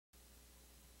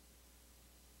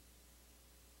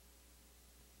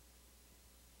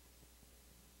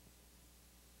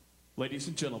Ladies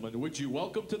and gentlemen, would you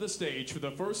welcome to the stage for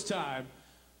the first time,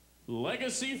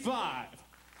 Legacy 5.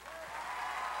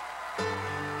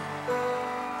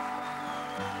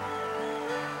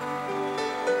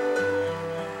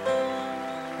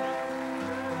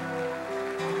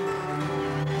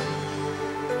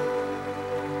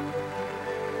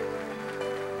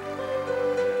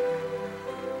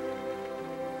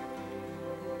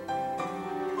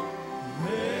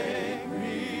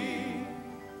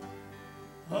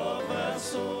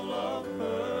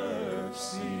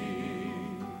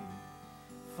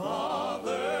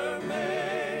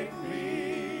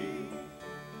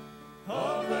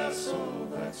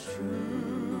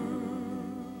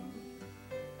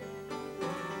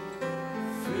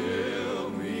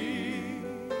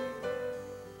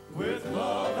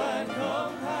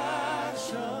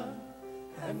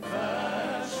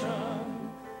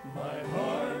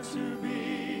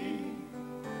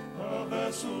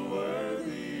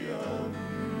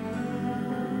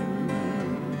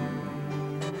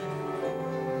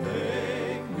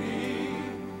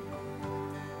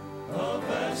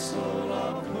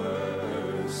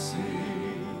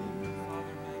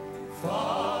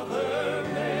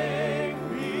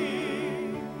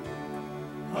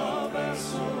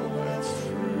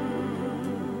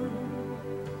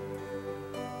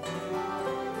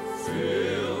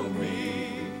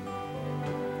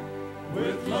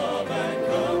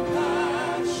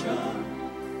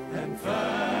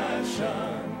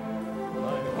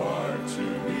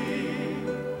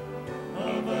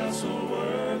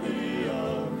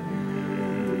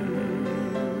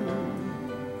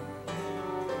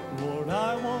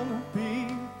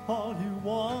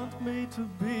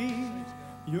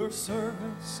 Your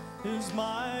service is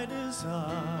my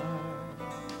desire.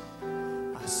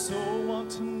 I so want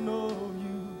to know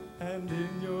you and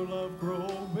in your love grow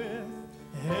with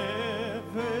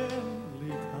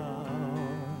heavenly power.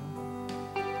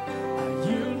 I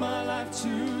yield my life to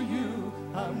you.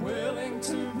 I'm willing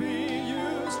to be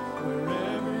used.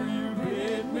 Wherever you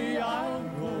bid me, I'll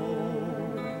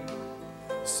go.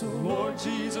 So Lord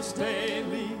Jesus,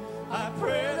 daily I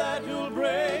pray that you'll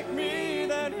break me,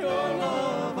 that your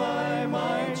love I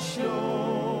might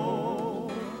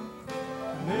show.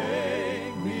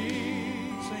 Make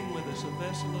me, sing with us, a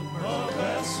vessel of mercy. A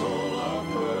vessel of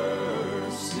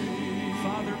mercy.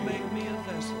 Father, make me a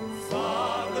vessel.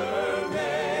 Father,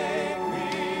 make me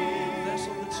a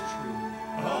vessel that's true.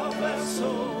 A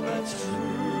vessel that's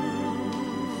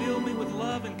true. Fill me with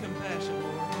love and compassion,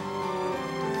 Lord.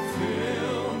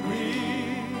 Fill me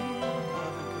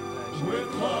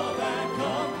with love and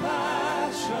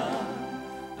compassion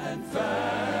and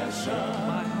fashion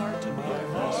my heart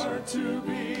to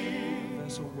be a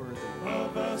vessel worthy. A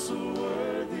vessel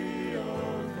worthy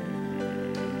of you.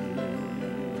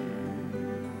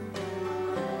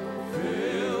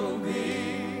 Fill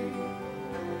me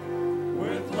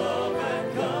with love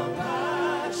and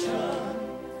compassion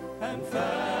and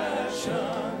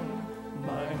fashion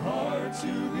my heart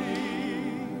to be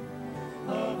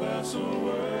a vessel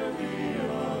worthy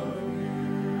of you.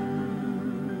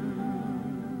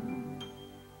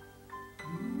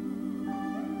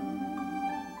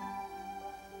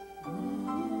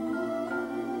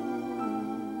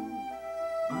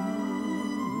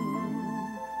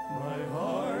 My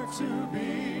heart to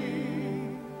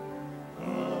be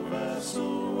a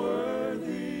vessel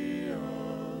worthy of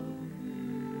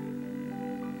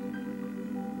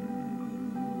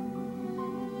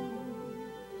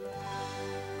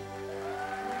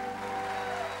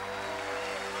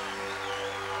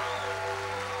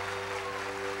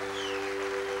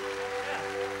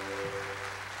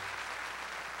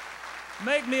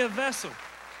Make me a vessel.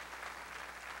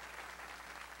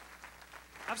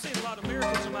 I've seen a lot of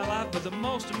miracles in my life, but the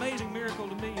most amazing miracle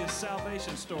to me is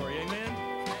salvation story.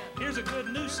 Amen? Here's a good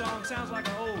new song, sounds like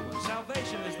an old one.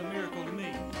 Salvation is the miracle to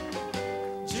me.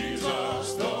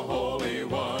 Jesus, the Holy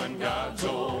One, God's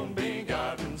own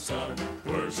begotten Son,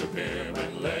 worship Him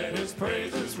and let His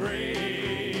praises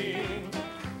ring.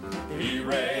 He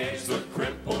raised the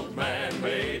crippled man,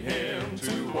 made him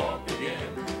to walk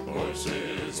again.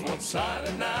 Voices once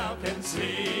silent now can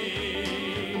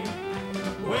sing.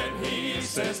 When He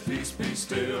says peace, be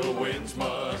still, winds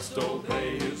must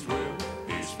obey His will.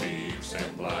 He speaks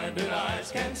and blinded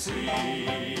eyes can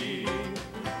see.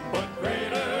 But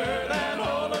greater than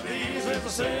all of these is a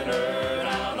sinner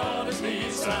down on his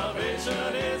knees.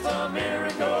 Salvation is a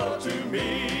miracle to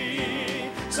me.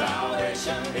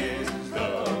 Salvation is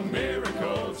the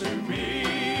miracle to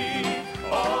me.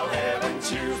 All heaven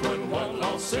cheers when one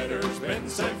lost sinner's been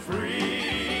set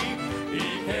free.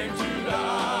 He came to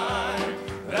die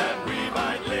that we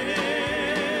might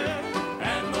live,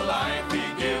 and the light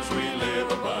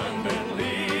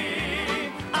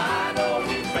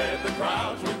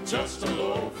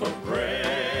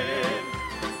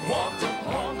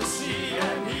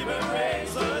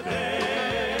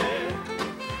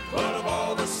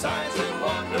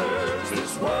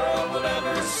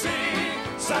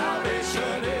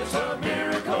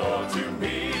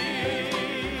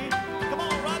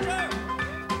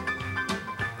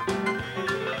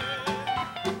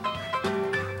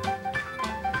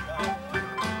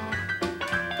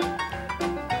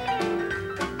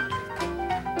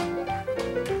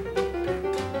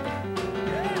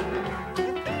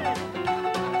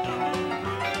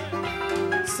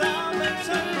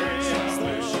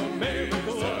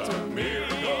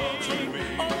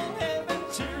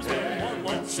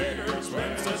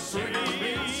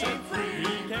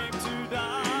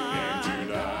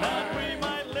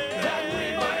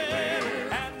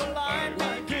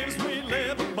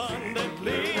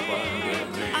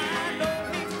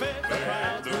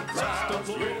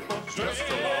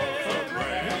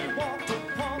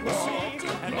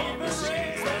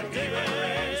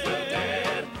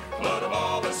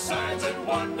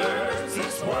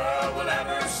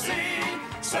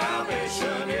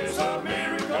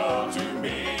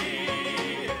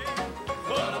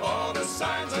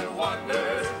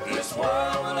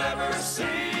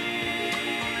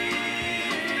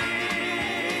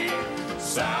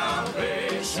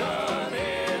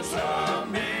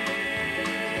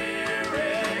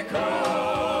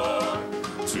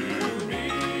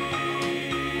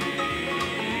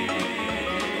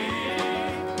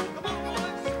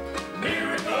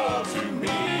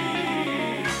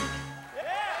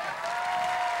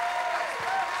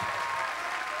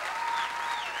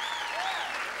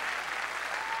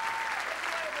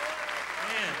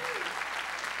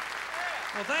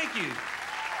Well, thank you.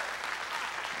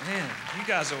 Man, you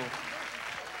guys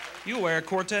you'll wear a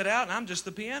quartet out, and I'm just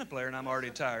the piano player, and I'm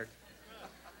already tired.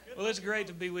 Well, it's great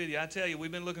to be with you. I tell you,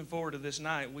 we've been looking forward to this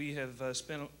night. We have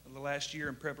spent the last year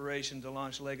in preparation to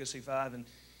launch Legacy 5,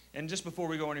 and just before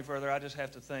we go any further, I just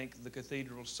have to thank the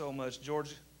Cathedral so much.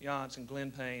 George Yance and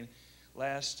Glenn Payne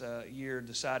last year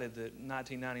decided that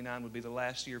 1999 would be the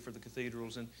last year for the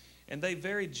Cathedrals, and they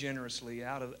very generously,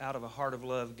 out of a heart of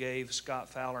love, gave Scott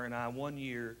Fowler and I 1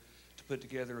 year to put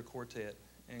together a quartet.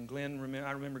 And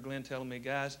I remember Glenn telling me,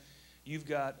 guys, you've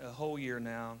got a whole year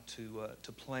now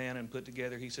to plan and put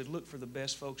together. He said, look for the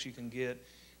best folks you can get.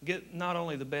 Get not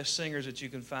only the best singers that you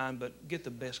can find, but get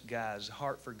the best guys,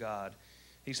 heart for God.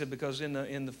 He said, because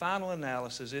in the final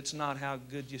analysis, it's not how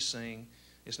good you sing,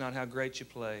 it's not how great you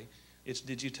play, it's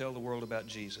did you tell the world about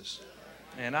Jesus.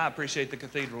 And I appreciate the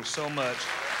Cathedral so much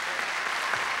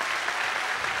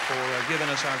for giving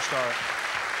us our start.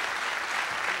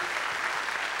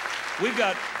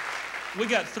 We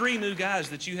got 3 new guys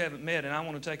that you haven't met, and I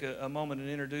want to take a moment and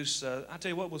introduce. I'll tell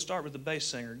you what, we'll start with the bass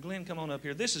singer. Glenn, come on up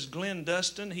here. This is Glenn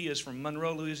Dustin. He is from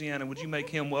Monroe, Louisiana. Would you make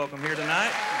him welcome here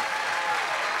tonight?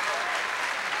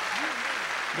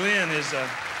 Glenn is,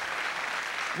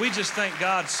 we just thank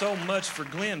God so much for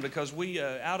Glenn because we,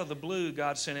 out of the blue,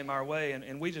 God sent him our way,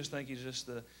 and we just think he's just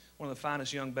one of the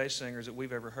finest young bass singers that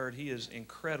we've ever heard. He is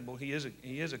incredible. He is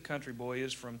a country boy. He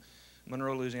is from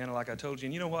Monroe, Louisiana, like I told you.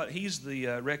 And you know what? He's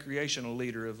the recreational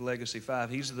leader of Legacy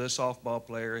 5. He's the softball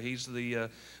player. He's the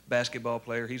basketball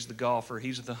player. He's the golfer.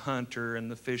 He's the hunter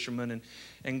and the fisherman.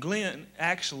 And Glenn,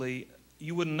 actually,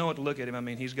 you wouldn't know it to look at him. I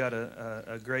mean, he's got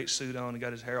a great suit on. He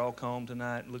got his hair all combed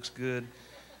tonight. Looks good.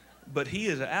 But he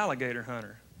is an alligator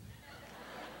hunter.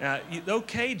 Now, those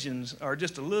Cajuns are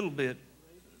just a little bit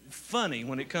funny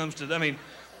when it comes to, I mean,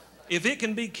 if it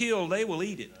can be killed, they will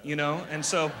eat it, you know? And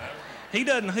so he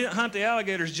doesn't hunt the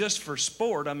alligators just for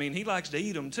sport. I mean, he likes to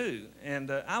eat them too.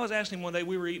 And I was asking him one day,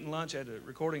 we were eating lunch at a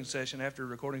recording session, after a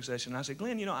recording session, and I said,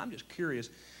 Glenn, you know, I'm just curious.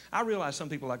 I realize some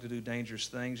people like to do dangerous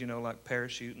things, you know, like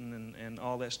parachuting and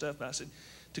all that stuff, but I said,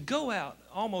 to go out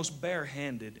almost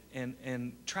barehanded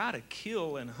and try to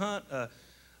kill and hunt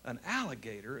an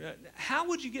alligator, how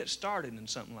would you get started in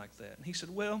something like that? And he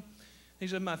said, well,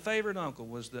 my favorite uncle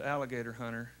was the alligator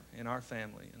hunter in our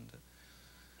family. And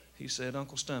he said,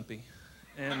 Uncle Stumpy.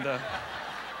 And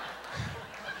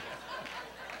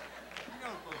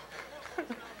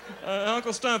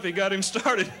Uncle Stumpy got him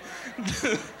started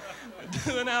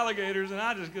doing alligators, and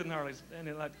I just couldn't hardly stand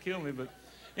it, like to kill me. But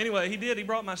anyway, he did. He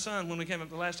brought my son, when we came up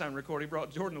the last time to record, he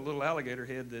brought Jordan a little alligator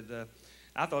head that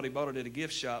I thought he bought it at a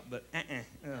gift shop, but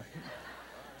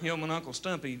him and Uncle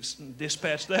Stumpy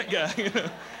dispatched that guy. You know?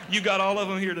 You got all of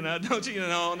them here tonight, don't you?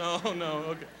 No,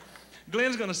 okay.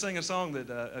 Glenn's going to sing a song that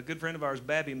a good friend of ours,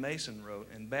 Babby Mason, wrote.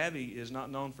 And Babby is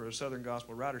not known for a Southern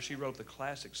gospel writer. She wrote the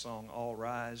classic song, All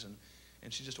Rise,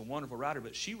 and she's just a wonderful writer.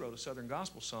 But she wrote a Southern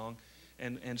gospel song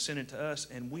and sent it to us,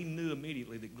 and we knew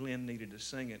immediately that Glenn needed to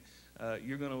sing it.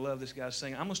 You're going to love this guy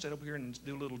singing. I'm going to stay up here and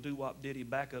do a little doo-wop ditty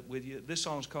backup with you. This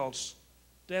song's called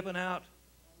Stepping Out.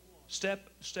 Step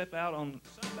out on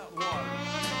something about water.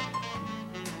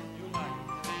 You'll like it.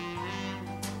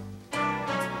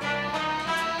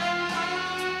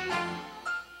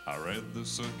 I read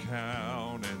this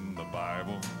account in the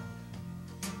Bible,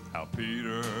 how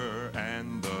Peter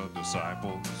and the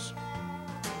disciples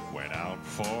went out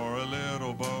for a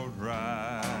little boat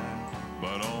ride,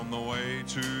 but on the way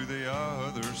to the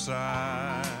other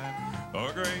side,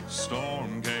 a great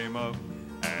storm came up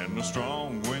and the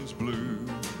strong winds blew,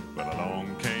 but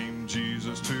along came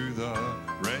Jesus to the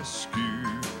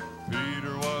rescue.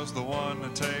 Peter was the one to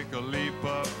take a leap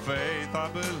of faith. I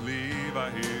believe I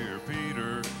hear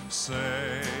Peter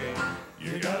say,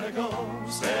 you gotta go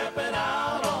stepping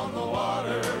out on the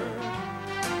water.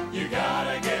 You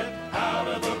gotta get out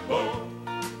of the boat.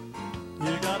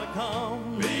 You gotta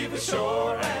come, leave the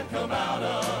shore and come out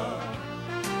of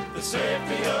the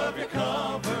safety of your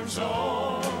comfort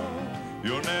zone.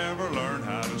 You'll never learn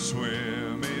how to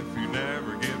swim if you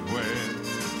never get wet.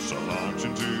 So launch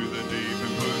into the deep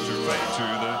and put your faith to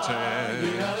the test.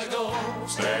 You gotta go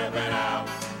stepping out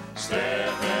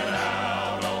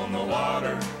on the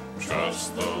water.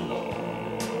 Trust the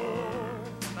Lord.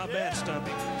 Not bad,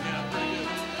 Stumpy. Yeah, pretty good.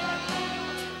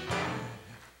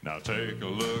 Now take a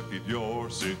look at your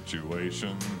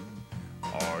situation.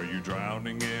 Are you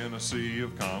drowning in a sea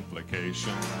of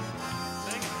complication?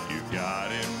 You've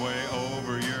got it way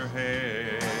over your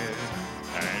head,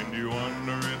 and you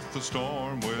wonder if the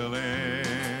storm will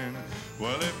end.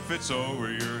 Well, if it's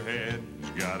over your head,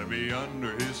 you gotta be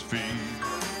under his feet.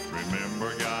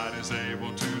 Remember, God is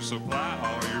able to supply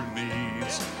all your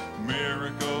needs.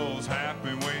 Miracles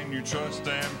happen when you trust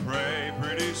and pray.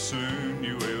 Pretty soon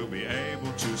you will be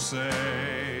able to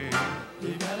say,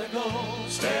 you gotta go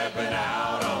stepping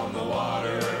out on the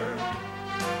water.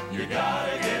 You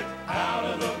gotta get out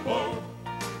of the boat.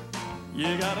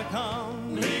 You gotta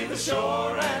come, leave the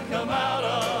shore and come out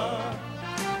of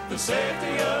the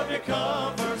safety of your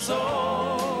comfort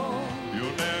zone.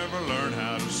 You'll never learn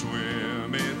how to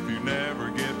swim if you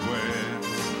never get wet.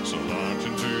 So launch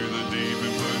into the deep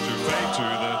and put your faith to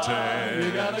the test.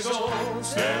 You gotta go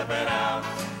stepping out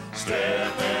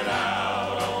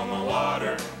on the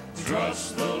water.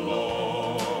 Trust the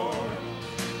Lord.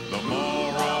 The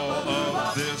moral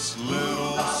of this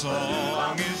little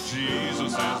song is Jesus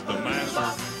is the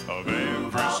master of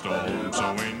every storm.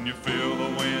 So when you feel the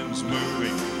winds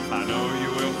moving, I know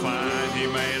you will find He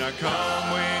may not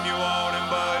come when you want Him,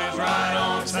 but He's right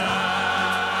on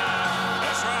time.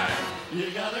 That's right.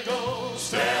 You gotta go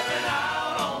stepping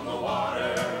out on the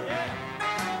water.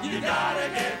 You gotta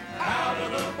get out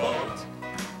of the boat.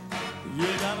 You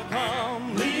gotta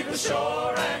come, leave the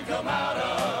shore and come out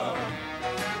of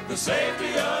the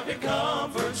safety of your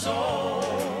comfort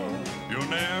zone. You'll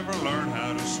never learn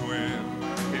how to swim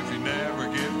if you never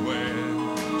get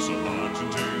wet. So launch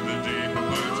into the deep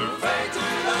and put your Faith to the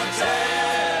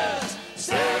test.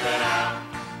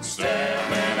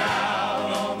 Stepping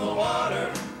out on the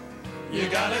water. You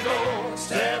gotta go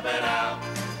stepping out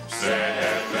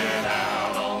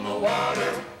on the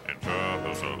water. and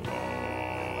trust the Lord.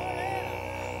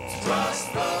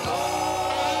 Trust the Lord.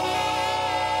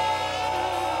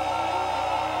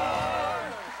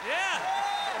 Yeah.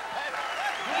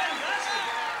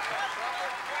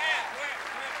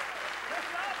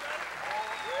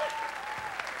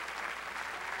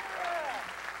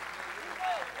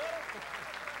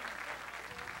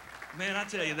 Man, I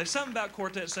tell you, there's something about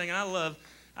quartet singing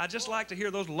I just like to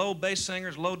hear those low bass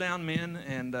singers, low down men,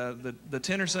 and the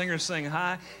tenor singers sing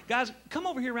high. Guys, come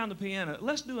over here around the piano.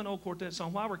 Let's do an old quartet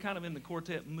song while we're kind of in the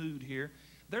quartet mood here.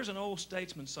 There's an old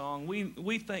Statesman song.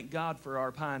 We thank God for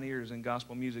our pioneers in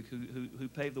gospel music who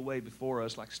paved the way before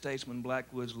us, like Statesman,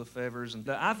 Blackwoods, Lefevre's. And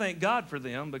I thank God for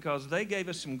them because they gave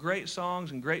us some great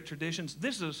songs and great traditions.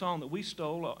 This is a song that we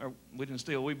stole, or we didn't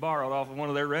steal, we borrowed off of one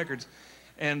of their records.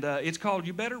 And it's called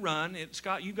You Better Run.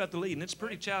 Scott, you got the lead, and it's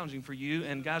pretty challenging for you.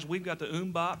 And guys, we've got the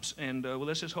bops, and well,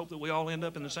 let's just hope that we all end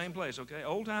up in the same place, okay?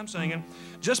 Old time singing,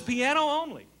 just piano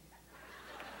only.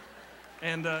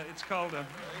 And it's called...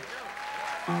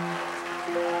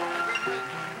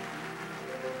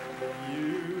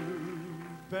 You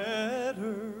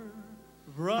better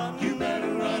run. You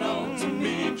better run on to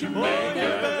meet your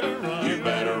Maker. You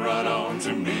better run on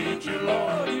to meet your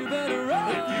Lord. You better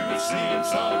run. If you see Him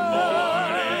some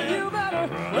morning, you better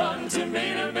run to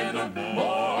meet Him in the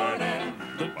morning.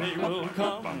 The day will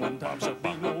come when time shall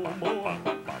be no more.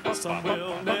 Some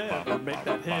will never make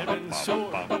that heaven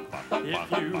shore.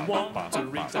 If you want to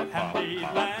reach that happy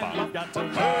land, you've got to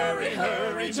hurry,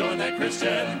 hurry, join that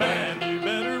Christian band. You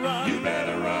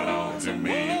better run on to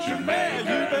meet your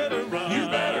Maker. You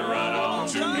better run on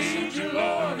to meet your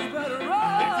Lord. You better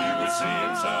run. If you would see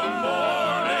Him some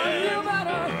morning, you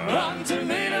better run to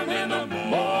meet Him in the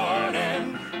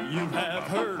morning. You have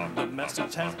heard the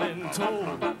message has been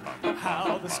told,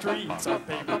 how the streets are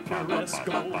paved with purest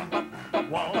gold.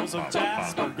 Walls of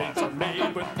jasper, gates are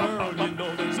made with pearl. You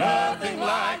know there's nothing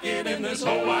like it in this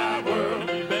whole wide world.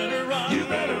 You better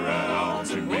run on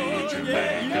to meet your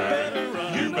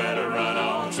Maker. You better run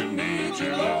on to meet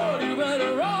your Lord. You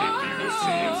better run. If you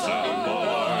see Him some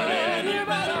morning, you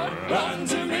better run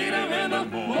to meet Him in the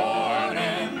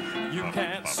morning. You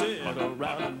can't sit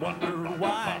around and wonder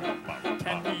why.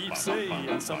 Can't keep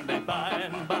saying someday by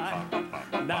and by.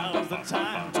 Now's the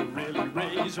time to really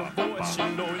raise your voice. You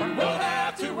know you won't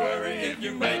have to worry if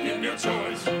you're making your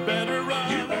choice. You better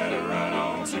run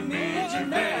on to meet your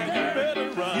Maker.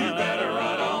 You better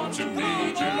run on to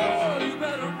meet your Lord. You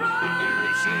better run. If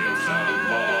you see Him some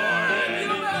morning, you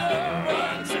better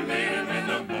run to meet Him in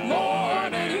the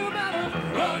morning. You better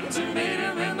run to meet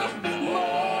Him in the morning.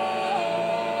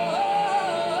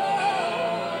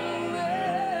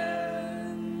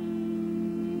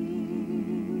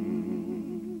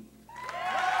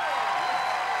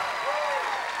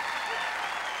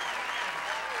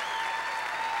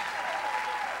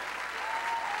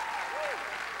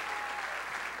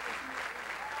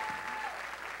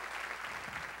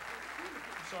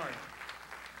 Sorry.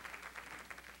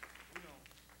 We don't...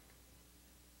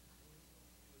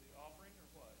 the offering or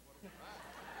what?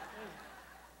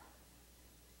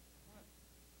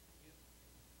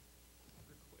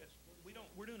 Request.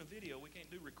 We're doing a video. We can't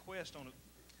do request on it.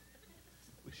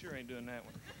 We sure ain't doing that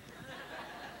one.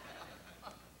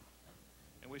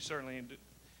 And we certainly ain't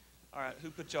all right, who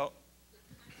put y'all?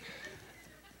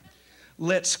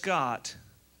 Let Scott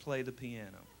play the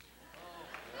piano.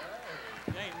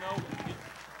 Ain't no.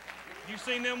 You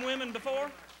seen them women before?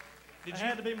 It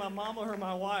had to be my mama or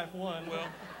my wife, one. Well,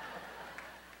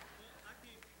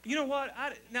 you know what?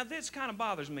 Now this kind of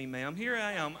bothers me, ma'am. Here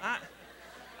I am.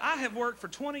 I have worked for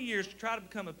 20 years to try to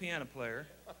become a piano player.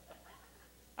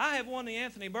 I have won the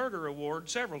Anthony Berger Award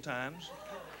several times.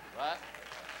 Right.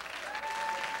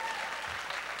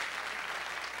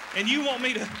 And you want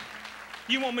me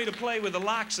to play with the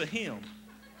likes of him?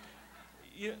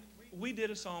 We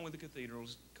did a song with the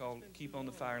Cathedrals called "Keep on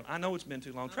the Fire." I know it's been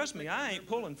too long. Trust me, I ain't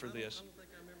pulling for this.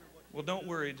 Well, don't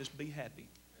worry. Just be happy.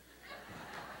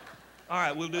 All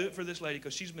right, we'll do it for this lady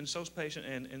because she's been so patient,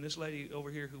 and this lady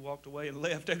over here who walked away and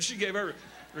left after she gave her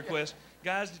request.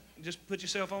 Guys, just put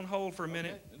yourself on hold for a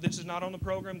minute. This is not on the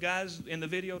program. Guys, in the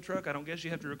video truck, I don't guess you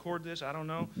have to record this. I don't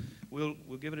know. We'll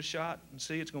give it a shot and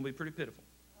see. It's going to be pretty pitiful.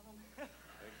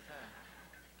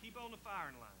 Keep on the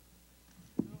firing line.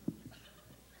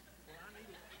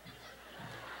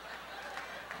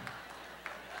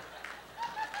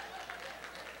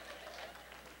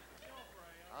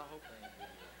 I hope they ain't.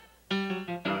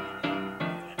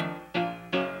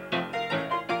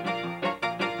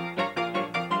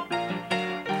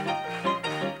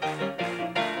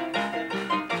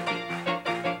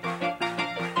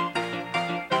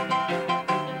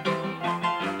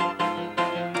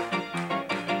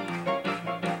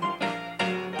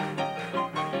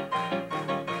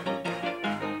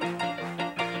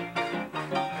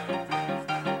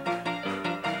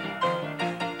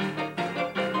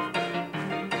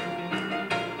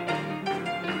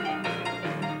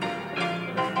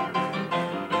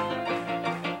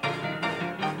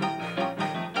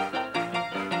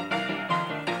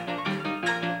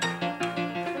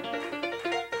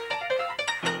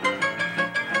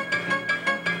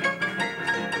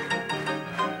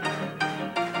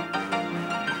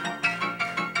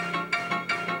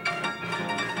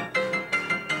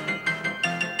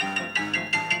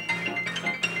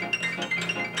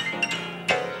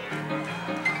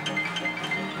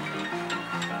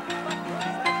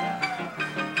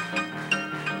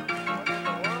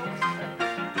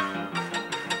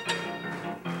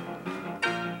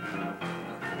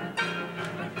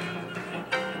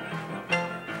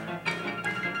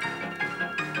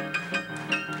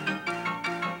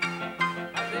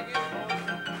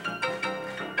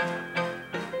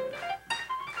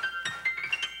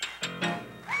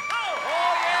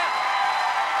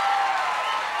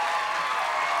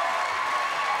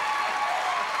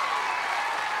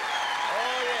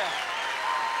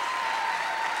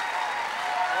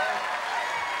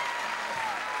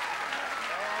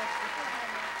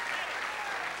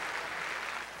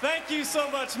 Thank you so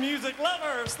much, music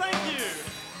lovers. Thank you.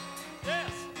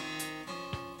 Yes.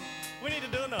 We need to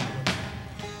do another one.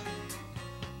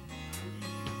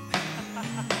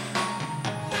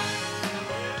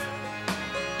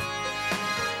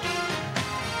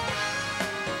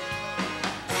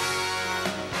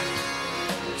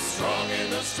 Strong in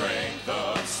the strength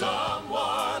of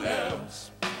someone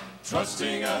else,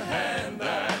 trusting a hand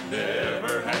that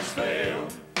never has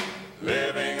failed,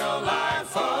 living a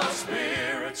life of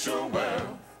spiritual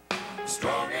wealth.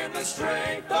 Strong in the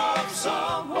strength of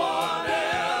someone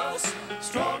else,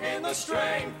 strong in the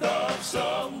strength of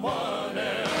someone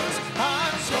else.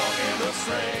 I'm strong in the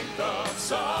strength of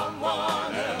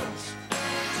someone else,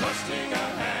 trusting a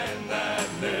hand that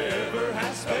never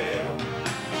has failed,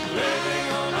 living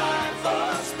a life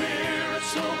of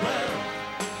spiritual wealth.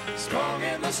 Strong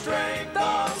in the strength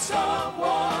of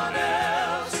someone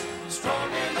else,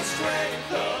 strong in the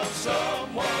strength of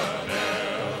someone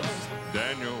else.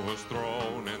 Daniel was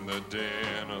thrown in the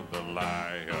den of the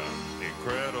lion.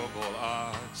 Incredible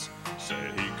odds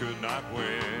said he could not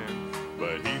win,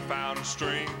 but he found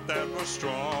strength that was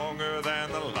stronger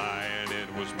than the lion.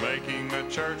 It was making a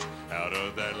church out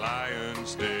of that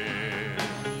lion's den.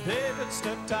 David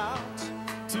stepped out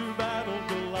to battle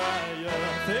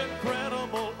Goliath.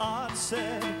 Incredible odds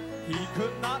said he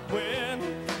could not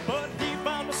win, but he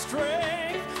found a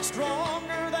strength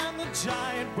stronger than the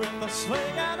giant with a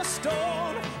sling and a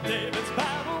stone. David's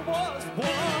battle was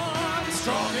won.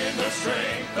 Strong in the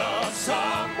strength of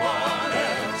someone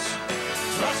else,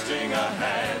 trusting a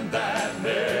hand that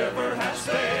never has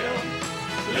failed,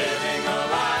 living a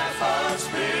life of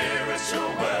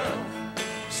spiritual wealth.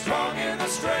 Strong in the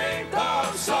strength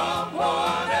of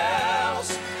someone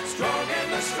else, strong in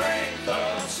the strength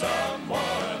of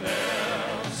someone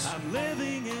else. I'm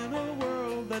living in a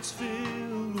world that's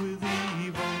filled with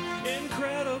evil.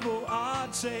 Incredible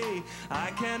say I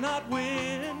cannot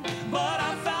win, but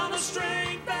I found a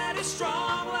strength that is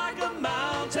strong like a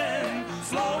mountain,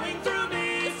 flowing through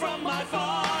me from my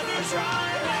Father's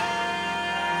right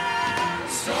hand.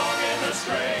 Strong in the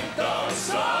strength of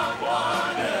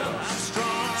someone else,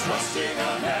 strong, trusting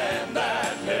a hand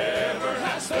that never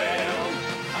has failed.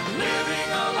 I'm living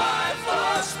a life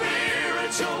of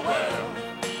spiritual wealth,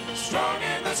 strong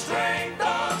in the strength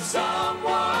of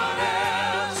someone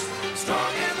else,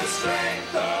 strong in the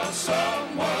strength of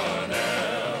someone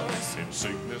else. In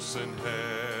sickness and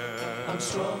health, I'm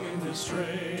strong in His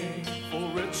strength, For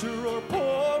richer or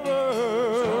poorer,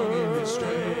 strong in His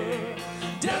strength.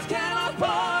 Death cannot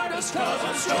part us, 'cause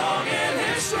I'm strong in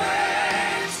His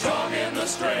strength. Strong in the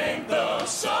strength of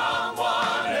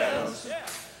someone else,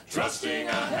 trusting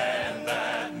a hand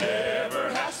that never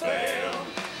has failed,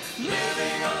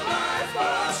 living a life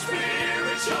of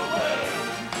spiritual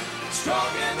wealth,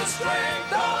 strong in the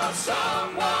strength of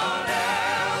someone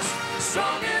else,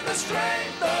 strong in the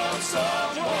strength of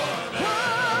someone else.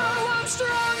 Oh, I'm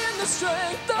strong in the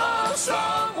strength of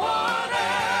Someone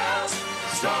else,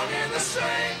 strong in the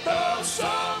strength of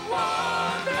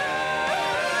someone else.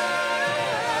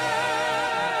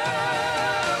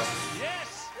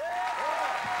 Yes.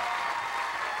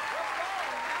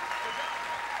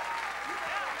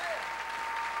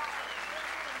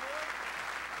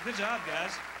 Good job,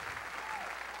 guys.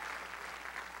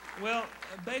 Well,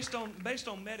 based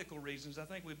on medical reasons, I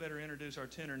think we better introduce our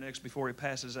tenor next before he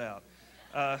passes out.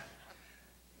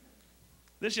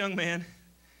 This young man,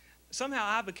 somehow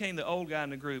I became the old guy in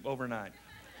the group overnight.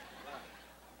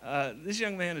 This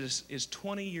young man is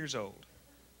 20 years old.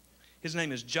 His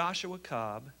name is Joshua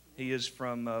Cobb. He is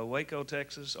from Waco,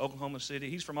 Texas, Oklahoma City.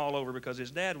 He's from all over because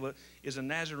his dad is a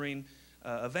Nazarene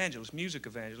evangelist, music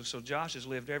evangelist, so Josh has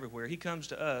lived everywhere. He comes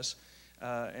to us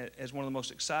as one of the most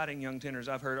exciting young tenors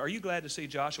I've heard. Are you glad to see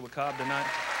Joshua Cobb tonight?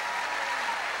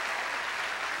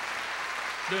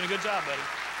 Doing a good job, buddy.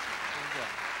 Good job.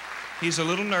 He's a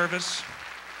little nervous.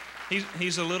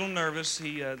 He's a little nervous.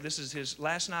 This is his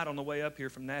last night on the way up here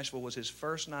from Nashville was his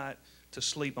first night to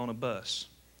sleep on a bus.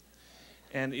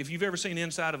 And if you've ever seen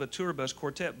inside of a tour bus,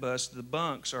 quartet bus, the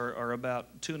bunks are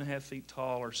about 2.5 feet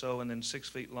tall or so, and then 6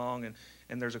 feet long,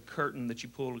 and there's a curtain that you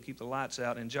pull to keep the lights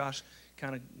out. And Josh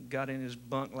kind of got in his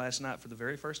bunk last night for the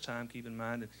very first time, keep in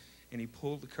mind, and he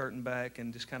pulled the curtain back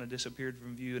and just kind of disappeared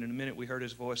from view. And in a minute we heard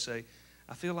his voice say,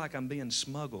 "I feel like I'm being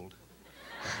smuggled."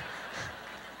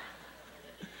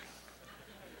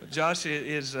 Josh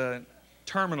is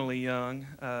terminally young.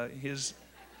 His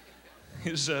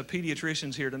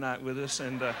pediatrician's here tonight with us,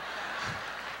 and Hi,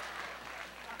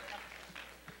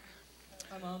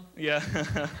 Mom. yeah,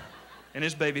 and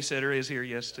his babysitter is here,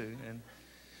 yes, too.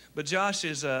 But Josh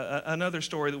is another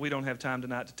story that we don't have time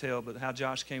tonight to tell. But how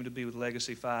Josh came to be with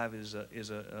Legacy 5 is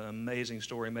an amazing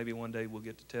story. Maybe one day we'll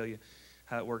get to tell you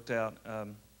how it worked out.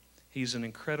 He's an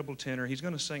incredible tenor. He's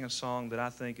going to sing a song that I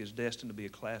think is destined to be a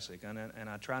classic, and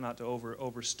I try not to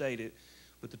overstate it.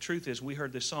 But the truth is, we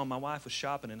heard this song. My wife was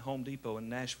shopping in Home Depot in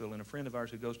Nashville, and a friend of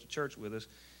ours who goes to church with us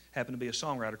happened to be a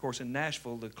songwriter. Of course, in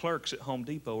Nashville, the clerks at Home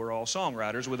Depot are all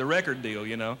songwriters with a record deal,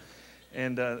 you know.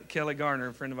 And Kelly Garner,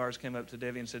 a friend of ours, came up to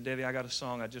Debbie and said, "Debbie, I got a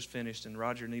song I just finished, and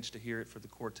Roger needs to hear it for the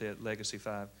quartet, Legacy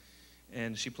 5.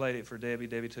 And she played it for Debbie.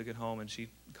 Debbie took it home, and she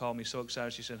called me so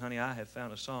excited. She said, "Honey, I have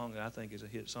found a song that I think is a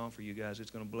hit song for you guys.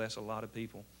 It's going to bless a lot of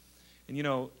people." And you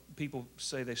know, people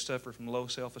say they suffer from low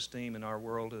self-esteem in our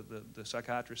world. The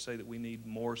psychiatrists say that we need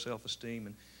more self-esteem.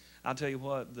 And I'll tell you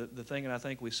what, the thing that I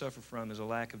think we suffer from is a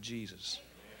lack of Jesus.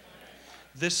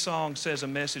 This song says a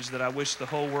message that I wish the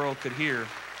whole world could hear.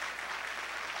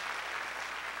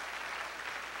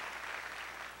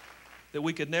 That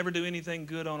we could never do anything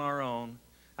good on our own.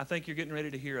 I think you're getting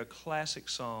ready to hear a classic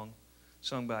song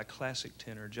sung by a classic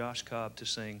tenor, Josh Cobb, to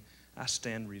sing, "I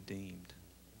Stand Redeemed."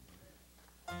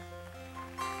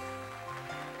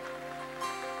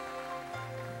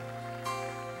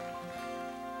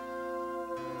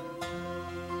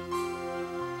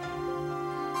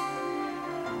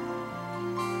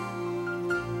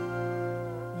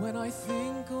 When I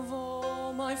think of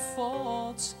all my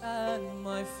faults and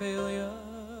my failures,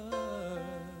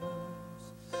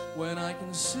 when I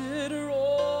consider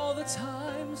all the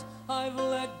times I've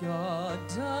let God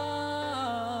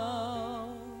down,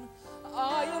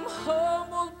 I am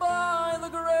humbled by the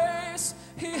grace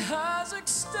He has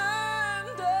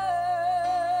extended.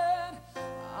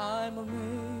 I'm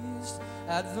amazed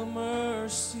at the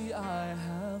mercy I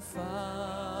have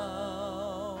found.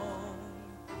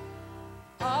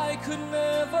 I could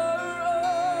never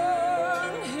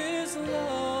earn His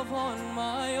love on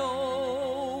my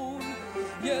own,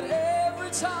 yet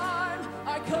every time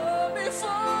I come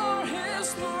before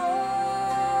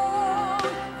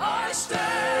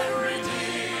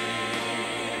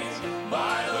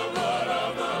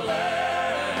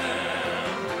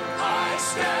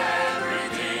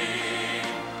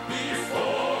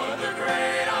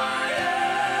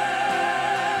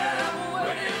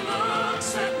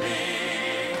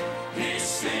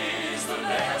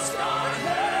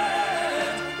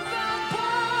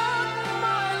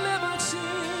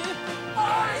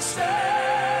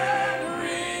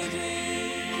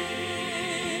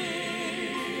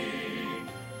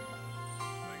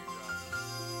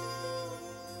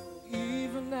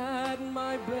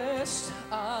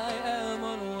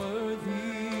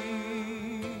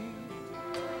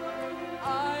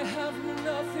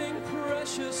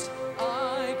richest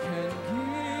I can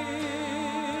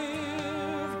give.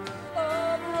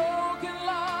 A broken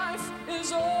life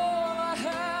is all I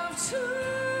have to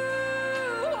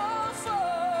offer,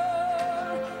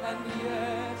 and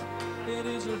yet it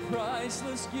is a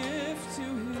priceless gift to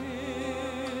him.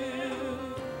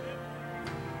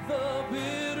 The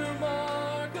bitter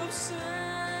mark of sin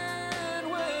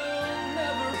will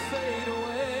never fade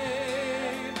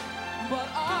away, but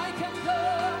I can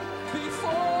come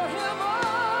before him unashamed.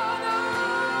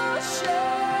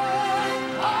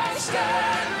 I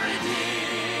stand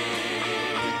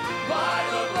redeemed by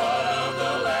the blood of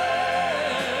the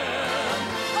Lamb.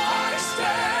 I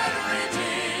stand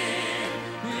redeemed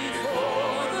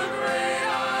before the great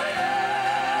I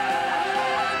am.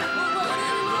 When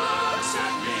he looks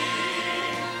at me,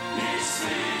 he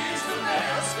sees the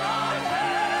nail-scarred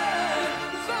hand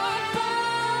that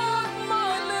bought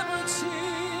my liberty.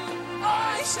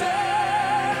 I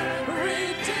stand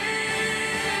redeemed.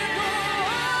 Oh,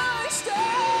 I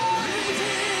stand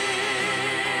redeemed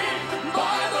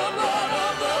by the blood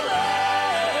of the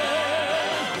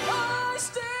Lamb. I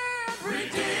stand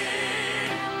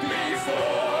redeemed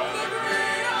before the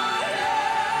great I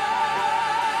am.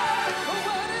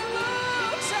 When he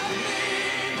looks at me,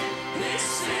 he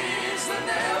sees the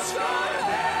nail-scarred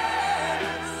hand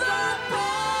that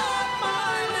bought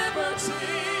my liberty.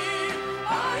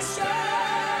 I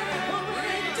stand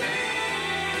redeemed.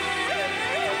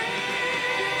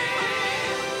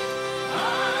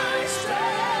 I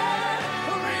stand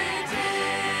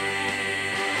redeemed.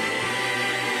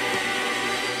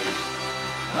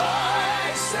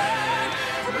 I stand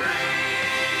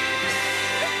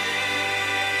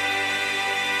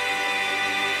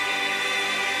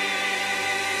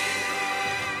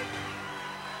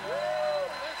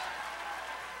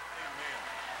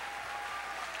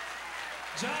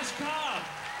Josh Cobb.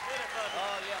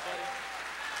 Oh, yeah, buddy.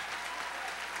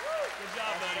 Good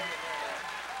job, buddy.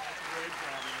 That's a great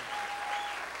job.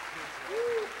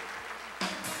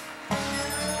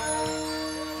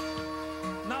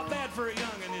 Not bad for a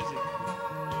youngin', is it?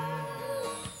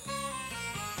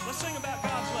 Let's sing about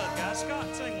God's love, guys.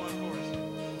 Scott, sing one for us.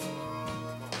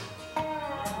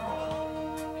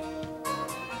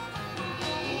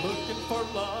 Looking for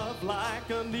love like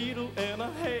a needle in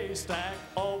a haystack,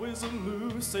 always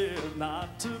elusive,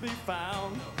 not to be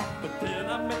found. But then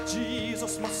I met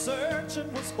Jesus, my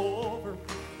searching was over.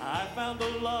 I found a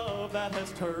love that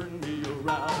has turned me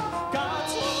around.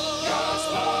 God's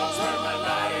love turned my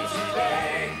night into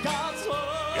day. God's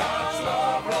love, God's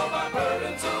love rolled my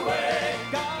burdens away.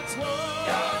 God's love,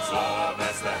 God's love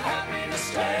lets the happiness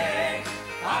stay.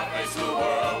 I face the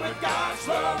world with God's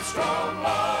love, strong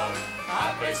love.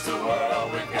 I face the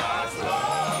world with God's love.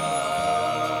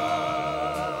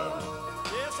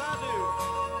 yes I do.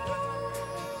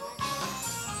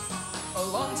 A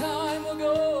long time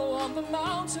ago on the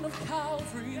mountain of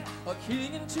Calvary, a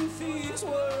king and two thieves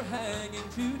were hanging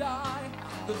to die.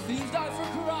 The thieves died for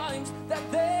crimes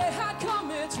that they had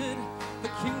committed. The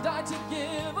king died to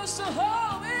give us a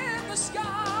home in the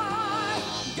sky.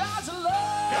 God's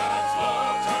love, God's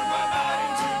love turned my night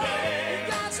into day.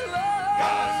 God's love,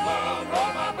 God's love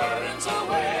rolled my burdens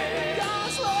away.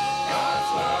 God's love,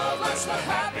 God's love lets the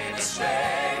happiness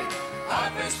stay. I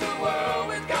face the world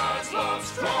with God's love,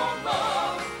 strong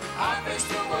love. I face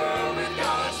the world with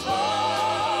God's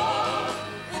love.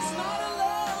 It's not a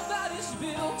love that is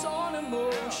built on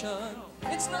emotion.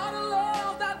 It's not a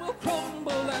love that will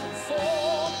crumble and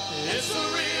fall. It's a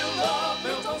real love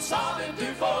built on solid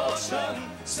devotion,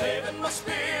 saving my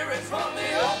spirit from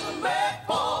the ultimate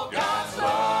fall. God's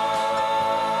love,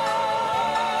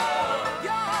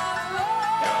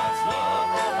 God's love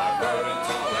rolled my burdens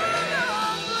away.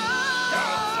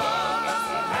 God's love lets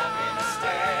the happiness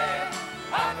stay.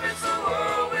 I face the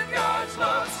world with God's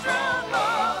love, strong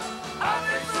love. I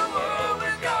face the world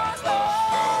with God's love,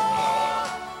 strong love.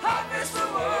 I face the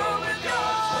world with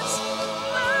God's love.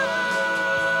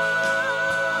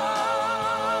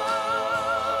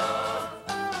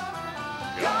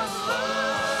 God's love.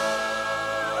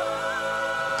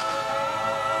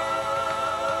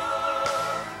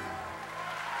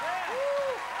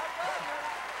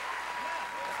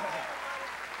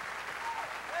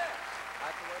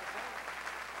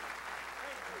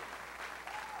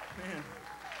 Man,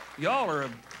 y'all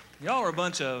are a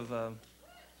bunch of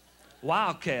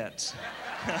wildcats.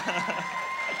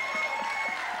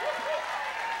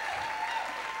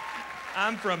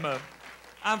 I'm from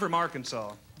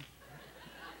Arkansas,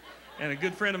 and a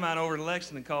good friend of mine over in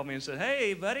Lexington called me and said,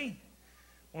 "Hey, buddy,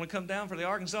 want to come down for the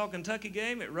Arkansas-Kentucky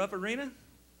game at Rupp Arena?"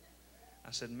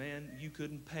 I said, "Man, you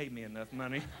couldn't pay me enough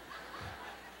money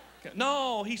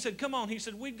No, he said, come on. He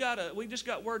said, we just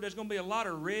got word there's going to be a lot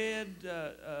of red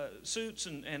suits,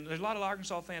 and there's a lot of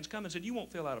Arkansas fans coming. Said, you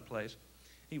won't fill out a place.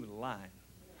 He was lying.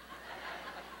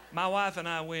 My wife and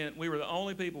I went. We were the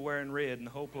only people wearing red in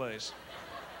the whole place.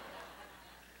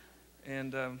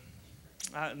 And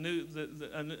I knew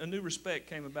a new respect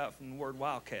came about from the word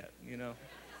Wildcat, you know.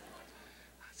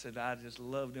 I said, I just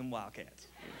loved them Wildcats.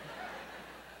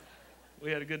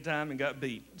 We had a good time and got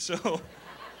beat. So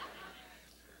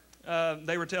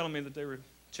they were telling me that they were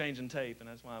changing tape, and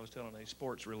that's why I was telling a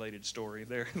sports-related story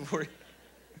there.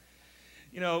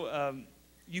 You know,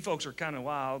 you folks are kind of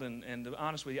wild, and to be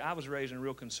honest with you, I was raised in a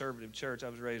real conservative church. I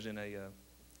was raised in a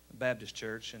Baptist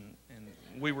church, and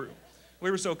we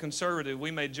were so conservative, we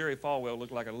made Jerry Falwell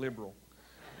look like a liberal,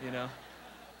 you know.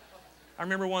 I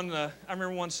remember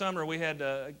one summer we had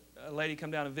a lady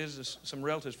come down and visit us, some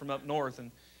relatives from up north,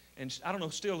 and I don't know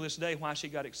still to this day why she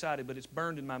got excited, but it's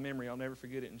burned in my memory. I'll never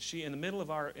forget it. And she, in the middle of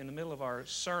our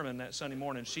sermon that Sunday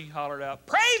morning, she hollered out,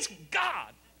 "Praise God!"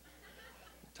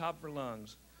 At the top of her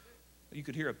lungs. You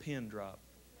could hear a pin drop.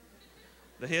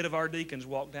 The head of our deacons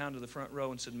walked down to the front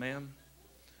row and said, "Ma'am,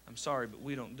 I'm sorry, but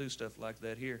we don't do stuff like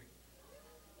that here."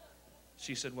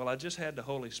 She said, "Well, I just had the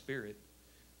Holy Spirit."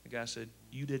 The guy said,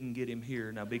 "You didn't get him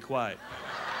here. Now be quiet."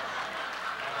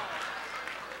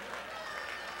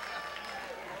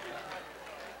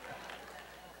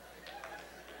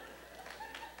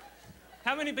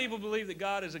 How many people believe that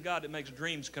God is a God that makes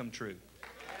dreams come true?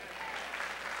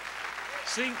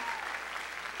 See,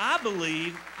 I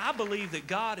believe that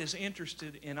God is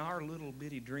interested in our little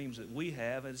bitty dreams that we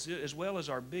have as well as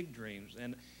our big dreams.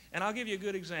 And I'll give you a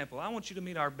good example. I want you to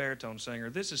meet our baritone singer.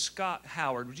 This is Scott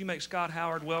Howard. Would you make Scott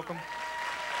Howard welcome?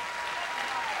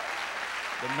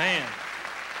 The man.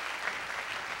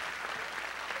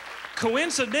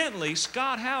 Coincidentally,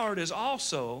 Scott Howard is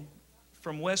also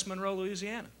from West Monroe,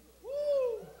 Louisiana.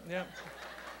 Yeah.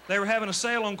 They were having a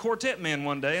sale on quartet men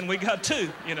one day, and we got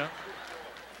two, you know.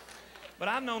 But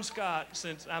I've known Scott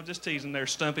since, I'm just teasing there,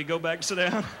 Stumpy. Go back and sit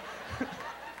down.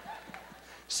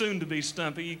 Soon to be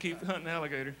Stumpy. You keep hunting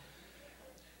alligator.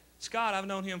 Scott, I've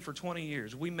known him for 20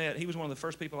 years. We met, he was one of the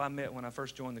first people I met when I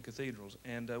first joined the cathedrals,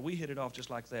 and we hit it off just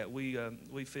like that. We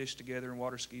fished together and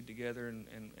water skied together,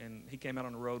 and he came out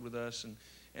on the road with us,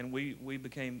 and we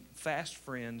became fast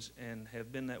friends and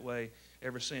have been that way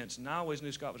ever since. And I always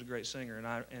knew Scott was a great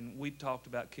singer, and we talked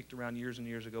about, kicked around years and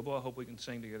years ago, boy, I hope we can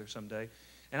sing together someday.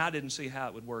 And I didn't see how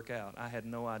it would work out. I had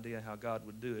no idea how God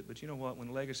would do it. But you know what?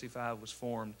 When Legacy 5 was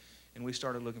formed and we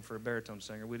started looking for a baritone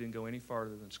singer, we didn't go any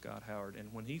farther than Scott Howard.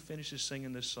 And when he finishes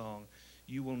singing this song,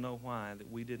 you will know why that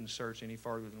we didn't search any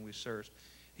farther than we searched.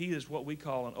 He is what we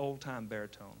call an old-time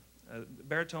baritone.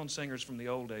 Baritone singers from the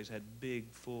old days had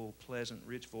big, full, pleasant,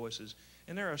 rich voices.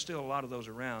 And there are still a lot of those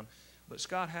around. But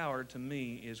Scott Howard, to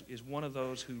me, is one of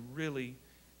those who really...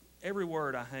 Every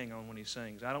word I hang on when he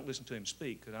sings. I don't listen to him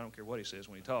speak because I don't care what he says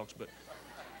when he talks, but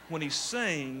when he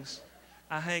sings,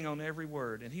 I hang on every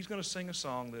word. And he's going to sing a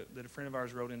song that a friend of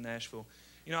ours wrote in Nashville.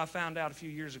 You know, I found out a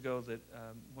few years ago that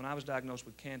when I was diagnosed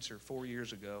with cancer 4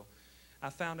 years ago,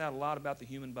 I found out a lot about the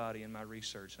human body in my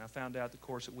research. And I found out, of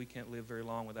course, that we can't live very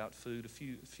long without food, a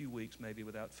few weeks maybe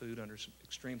without food under some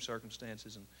extreme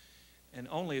circumstances, and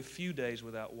only a few days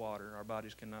without water. Our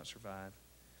bodies cannot survive.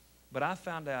 But I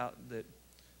found out that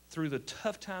through the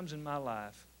tough times in my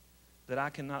life, that I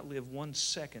cannot live 1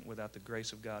 second without the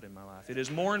grace of God in my life. It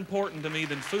is more important to me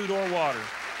than food or water.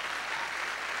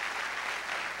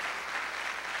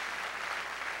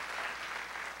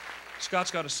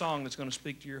 Scott's got a song that's going to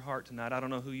speak to your heart tonight. I don't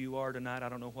know who you are tonight. I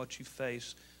don't know what you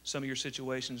face. Some of your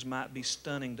situations might be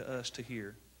stunning to us to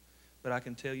hear. But I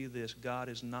can tell you this, God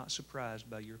is not surprised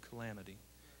by your calamity.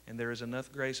 And there is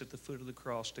enough grace at the foot of the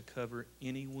cross to cover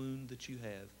any wound that you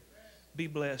have. Be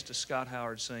blessed as Scott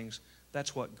Howard sings,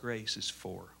 "That's What Grace Is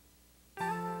For."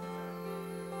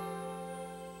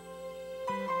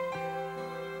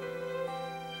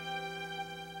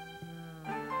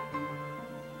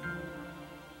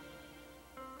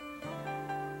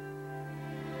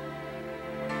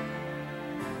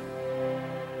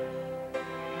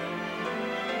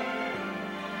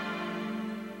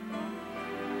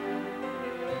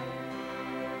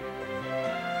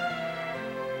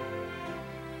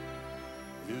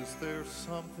 Is there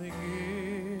something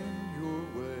in your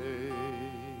way?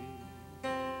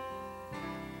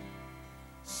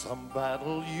 Some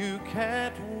battle you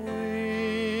can't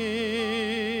win?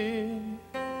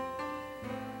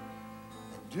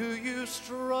 Do you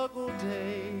struggle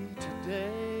day to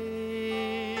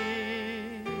day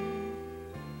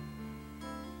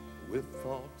with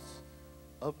thoughts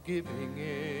of giving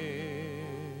in?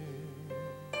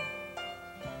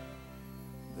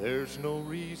 There's no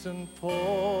reason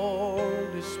for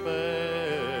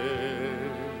despair.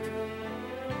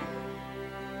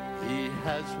 He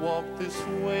has walked this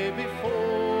way before,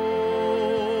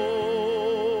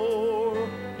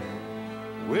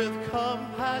 with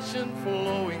compassion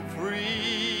flowing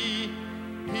free.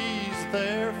 He's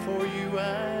there for you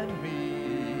and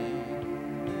me.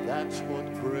 That's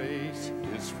what grace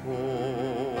is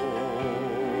for.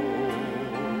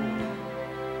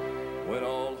 When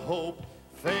all hope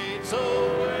fades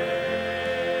away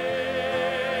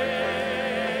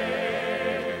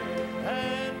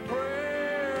and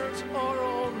prayers are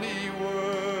only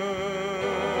words,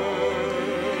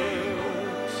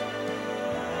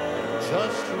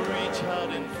 just reach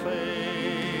out in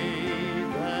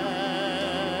faith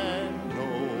and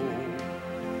know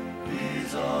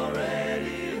He's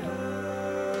already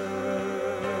heard.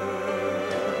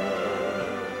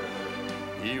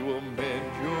 He will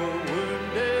mend your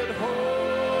wounded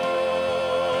heart,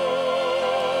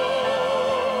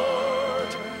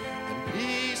 and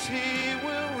peace He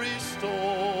will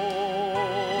restore.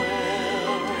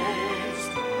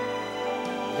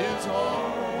 His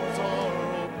arms are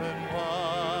open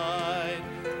wide.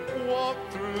 Walk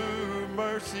through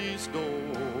mercy's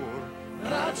door.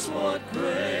 That's what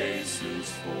grace is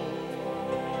for.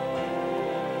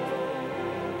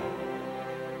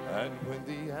 And when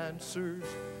the answers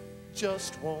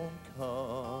just won't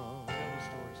come,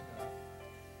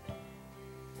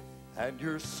 and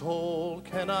your soul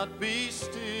cannot be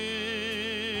still,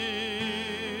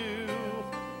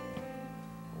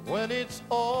 when it's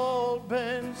all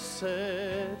been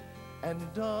said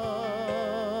and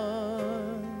done,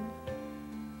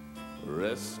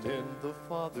 rest in the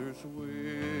Father's will.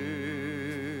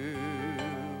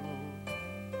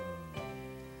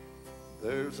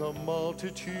 There's a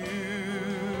multitude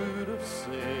of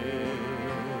sins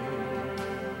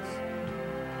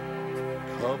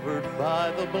covered by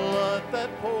the blood that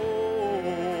pours,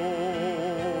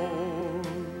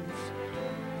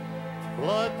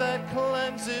 blood that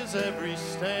cleanses every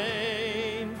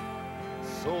stain,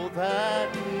 so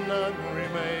that none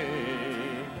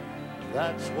remain.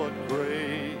 That's what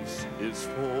grace is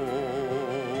for.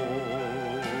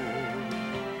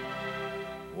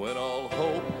 When all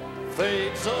hope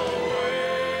fades away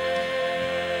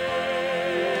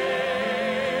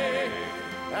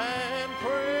and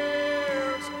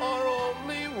prayers are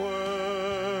only words,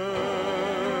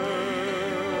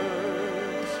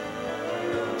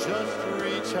 just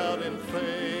reach out in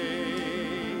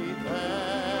faith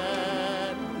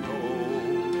and know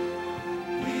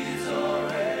He's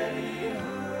already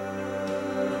heard.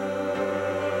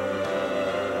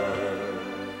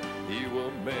 He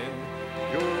will mend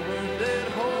your wounded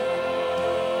heart,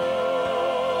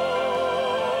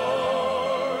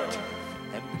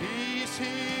 and peace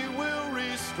He will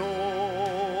restore.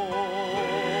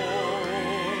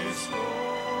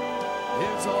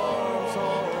 His arms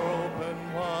are open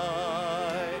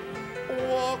wide.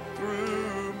 Walk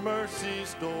through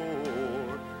mercy's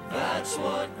door. That's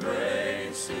what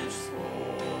grace is for.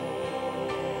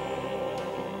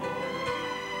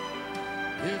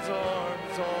 His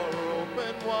arms are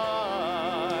open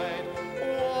wide.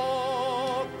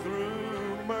 Walk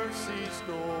through mercy's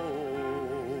door.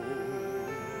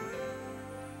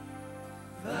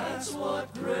 That's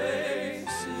what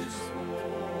grace is for.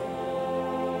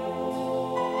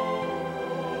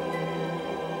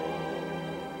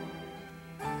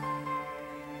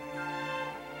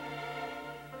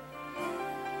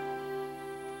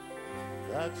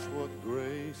 That's what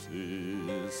grace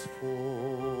is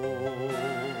for.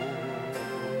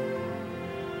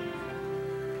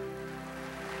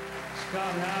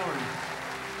 Scott Howard.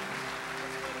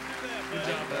 Good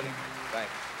job, buddy.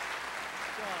 Thanks.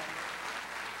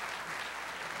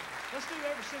 Let's do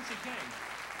Ever Since He Came.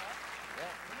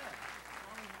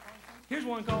 Here's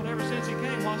one called Ever Since He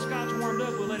Came. While Scott's warmed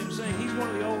up, we'll let him sing. He's one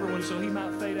of the older ones, so he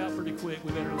might fade out pretty quick.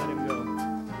 We better let him go.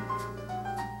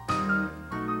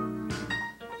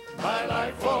 My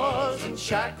life was in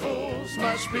shackles,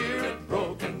 my spirit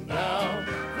broken down.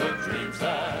 The dreams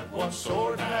that once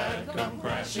soared had come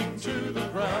crashing to the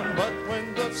ground. But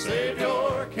when the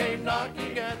Savior came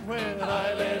knocking and when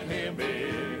I let Him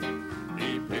in,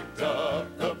 He picked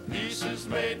up the pieces,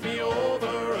 made me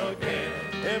over again.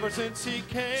 Ever since He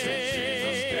came, since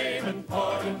Jesus came and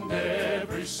pardoned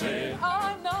every sin,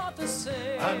 I'm not the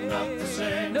same. I'm not the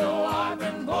same. No, I've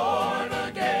been born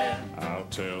again. I'll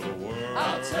tell the world.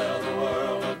 I'll tell the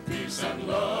world of peace and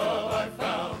love I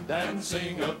found, and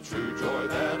sing of true joy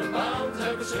that abounds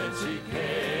ever since He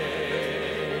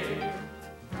came.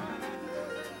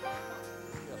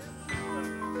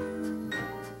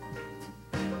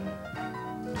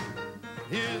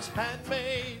 His hand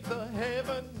made the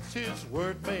heavens, His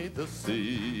word made the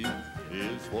sea.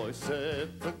 His voice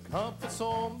set the compass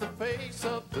on the face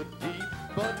of the deep.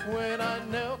 But when I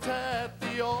knelt at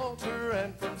the altar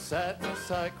and from sadness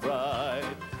I cried,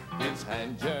 His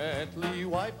hand gently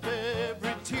wiped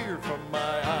every tear from my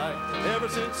eye. Ever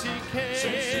since He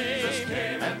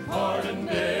came, and pardoned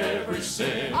every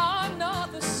sin, I'm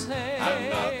not the same. I'm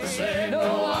not the same.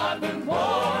 No, I've been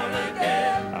born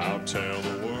again. I'll tell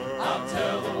the world. I'll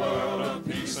tell the world of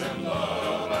peace and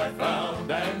love I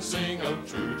found, and sing of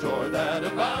true joy that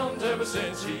abounds ever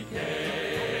since He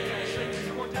came.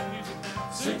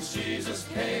 Since Jesus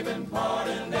came and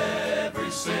pardoned every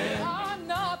sin, I'm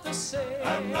not the same.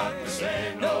 I'm not the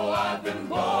same. No, I've been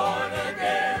born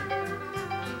again.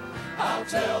 I'll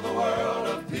tell the world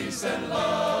of peace and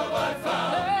love I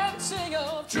found, And sing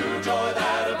of true joy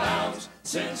that abounds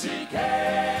since He came,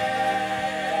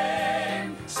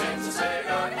 since the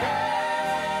Savior came.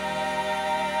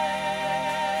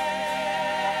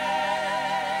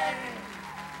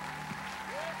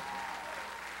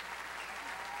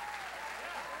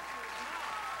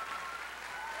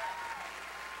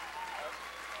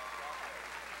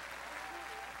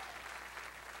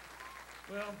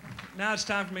 Well, now it's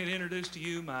time for me to introduce to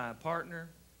you my partner,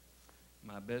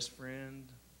 my best friend,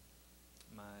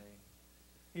 my...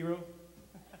 Hero.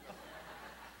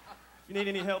 If you need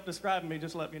any help describing me,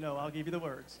 just let me know. I'll give you the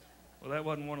words. Well, that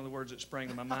wasn't one of the words that sprang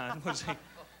to my mind, was he?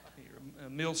 A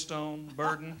millstone,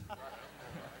 burden.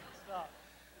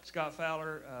 Scott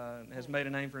Fowler has made a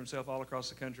name for himself all across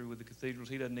the country with the cathedrals.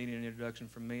 He doesn't need an introduction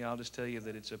from me. I'll just tell you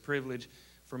that it's a privilege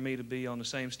for me to be on the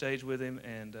same stage with him,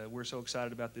 and we're so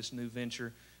excited about this new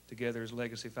venture together as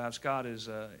Legacy 5. Scott is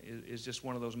just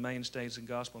one of those mainstays in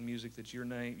gospel music that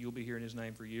you'll be hearing his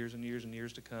name for years and years and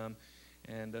years to come.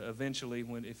 And eventually,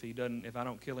 if I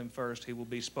don't kill him first, he will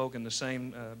be spoken the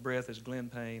same breath as Glenn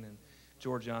Payne and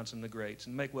George Johnson, the greats.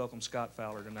 And make welcome Scott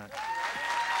Fowler tonight.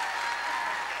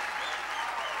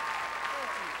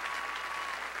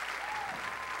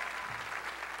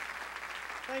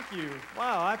 Thank you.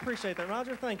 Wow, I appreciate that.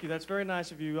 Roger, thank you. That's very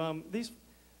nice of you.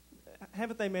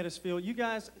 Haven't they made us feel? You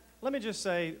guys, let me just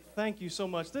say thank you so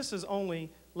much. This is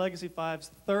only Legacy 5's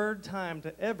third time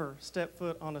to ever step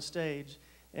foot on a stage.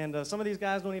 And some of these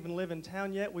guys don't even live in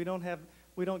town yet. We don't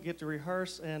get to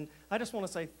rehearse. And I just want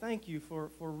to say thank you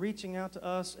for reaching out to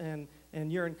us, and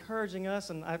you're encouraging us.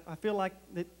 And I feel like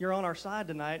that you're on our side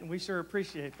tonight, and we sure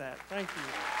appreciate that. Thank you.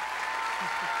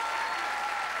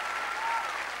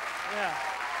 Yeah.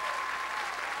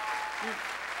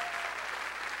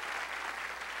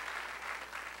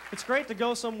 It's great to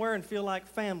go somewhere and feel like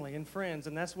family and friends,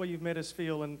 and that's the way you've made us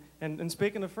feel. And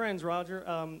speaking of friends, Roger,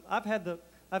 I've had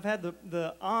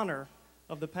the honor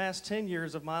of the past 10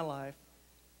 years of my life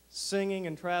singing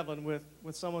and traveling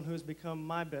with someone who's become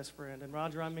my best friend. And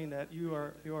Roger, I mean that. You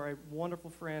are a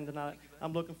wonderful friend, and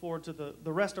I'm looking forward to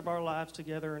the rest of our lives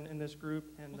together in this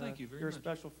group. And well, thank you very you're much. A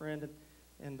special friend,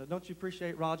 and don't you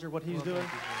appreciate Roger, what he's doing?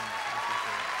 Thank you very much. I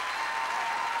appreciate it.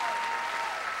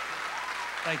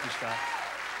 Thank you, Scott.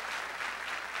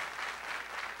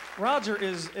 Roger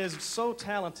is so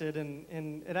talented,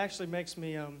 and it actually makes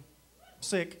me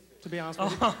sick, to be honest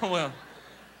with you. Oh, well,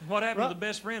 what happened to the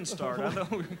best friend start? I thought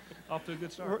we were off to a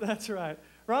good start. That's right.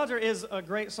 Roger is a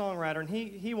great songwriter, and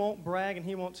he won't brag and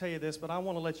he won't tell you this, but I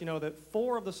want to let you know that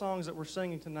 4 of the songs that we're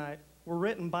singing tonight were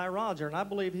written by Roger, and I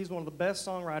believe he's one of the best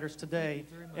songwriters today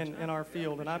in our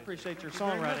field, and I appreciate your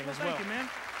songwriting as well. Thank you, man.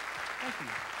 Thank you.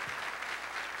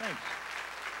 Thanks.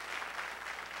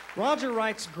 Roger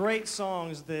writes great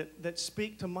songs that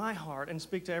speak to my heart and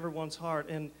speak to everyone's heart.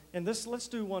 And let's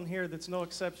do one here that's no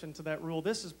exception to that rule.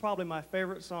 This is probably my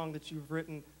favorite song that you've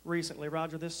written recently.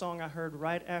 Roger, this song I heard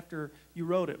right after you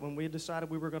wrote it, when we decided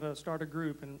we were going to start a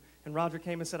group. And Roger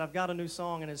came and said, I've got a new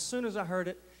song. And as soon as I heard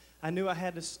it, I knew I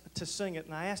had to sing it.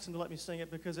 And I asked him to let me sing it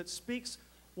because it speaks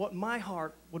what my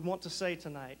heart would want to say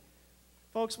tonight.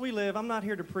 Folks, I'm not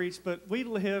here to preach, but we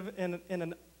live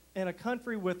in a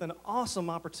country with an awesome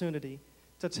opportunity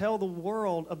to tell the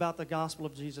world about the gospel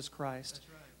of Jesus Christ.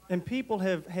 Right. And people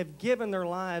have given their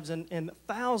lives, and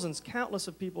thousands, countless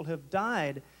of people have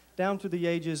died down through the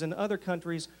ages in other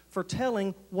countries for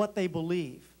telling what they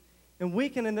believe. And we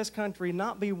can, in this country,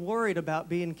 not be worried about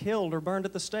being killed or burned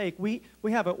at the stake. We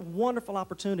have a wonderful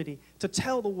opportunity to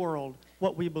tell the world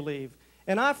what we believe.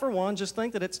 And I, for one, just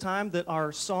think that it's time that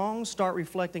our songs start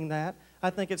reflecting that. I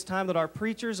think it's time that our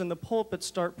preachers in the pulpit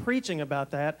start preaching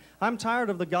about that. I'm tired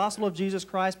of the gospel of Jesus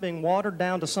Christ being watered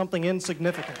down to something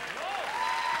insignificant.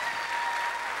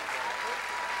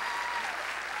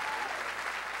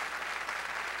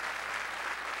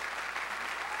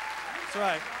 That's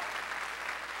right.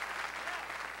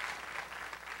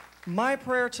 My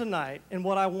prayer tonight, and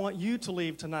what I want you to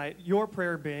leave tonight, your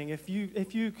prayer being, if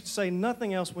you say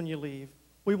nothing else when you leave,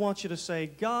 we want you to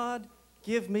say, God,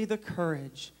 give me the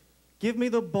courage, give me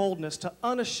the boldness to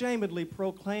unashamedly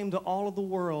proclaim to all of the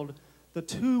world the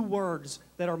two words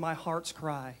that are my heart's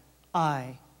cry,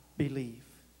 I believe.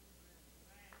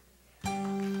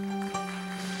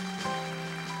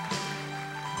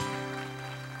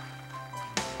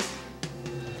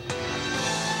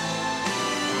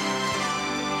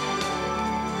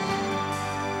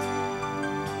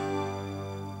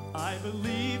 I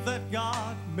believe that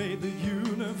God made the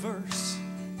universe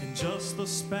in just the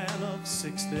span of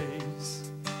 6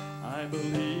 days. I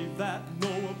believe that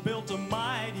Noah built a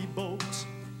mighty boat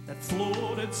that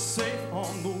floated safe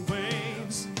on the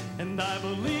waves. And I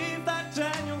believe that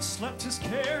Daniel slept his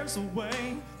cares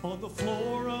away on the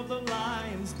floor of the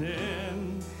lion's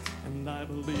den. And I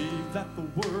believe that the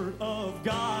word of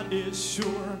God is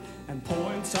sure and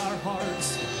points our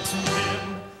hearts to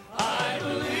him. I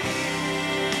believe.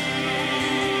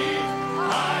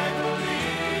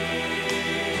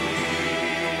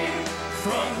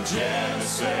 From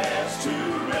Genesis to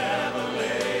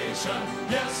Revelation,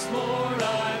 yes, Lord,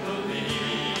 I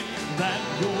believe that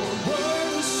your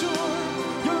word is sure,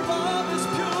 your love is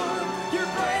pure, your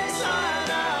grace I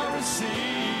now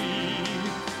receive.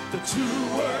 The two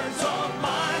words on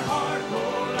my heart,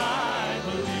 Lord, I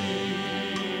believe.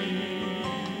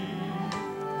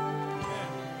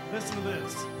 Listen to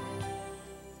this.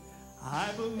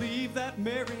 I believe that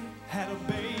Mary had a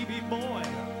baby boy,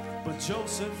 but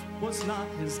Joseph was not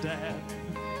his dad.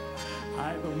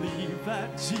 I believe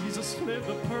that Jesus lived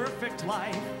a perfect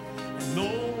life and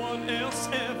no one else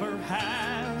ever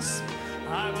has.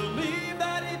 I believe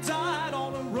that he died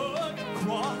on a rugged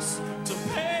cross to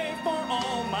pay for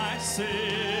all my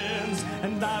sins.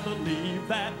 And I believe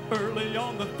that early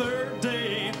on the third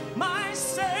day, my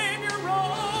Savior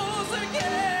rose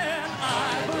again.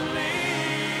 I believe.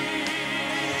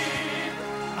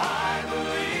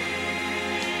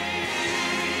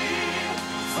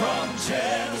 From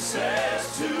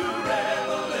Genesis to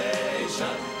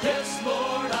Revelation, yes,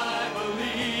 Lord, I believe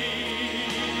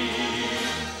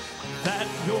that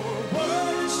your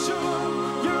word is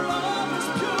sure, your love is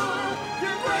pure,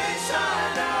 your grace I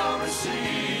now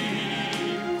receive.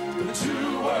 The two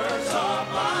words of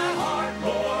my heart,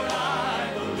 Lord, I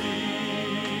believe.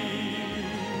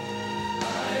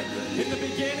 In the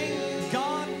beginning,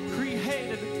 God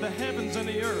created the heavens and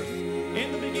the earth.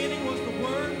 In the beginning was the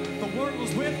Word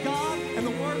was with God, and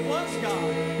the Word was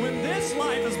God. When this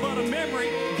life is but a memory,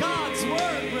 God's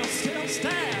Word will still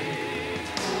stand.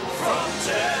 From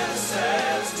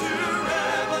Genesis to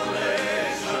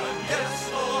Revelation, yes,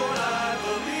 Lord, I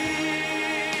believe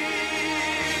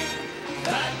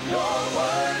that your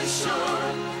Word is sure,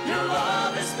 your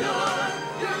love is pure,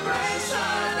 your grace I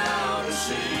now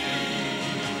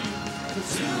receive. The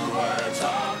two words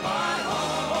of my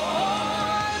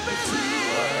heart, the two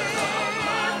words of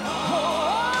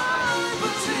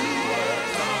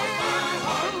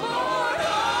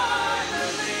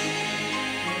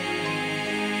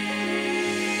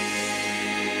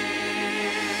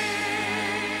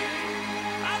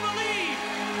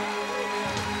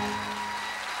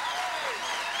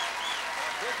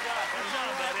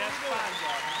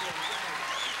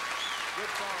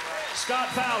Scott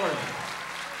Fowler.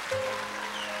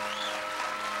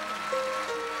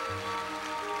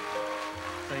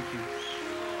 Thank you.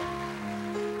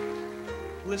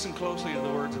 Listen closely to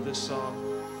the words of this song.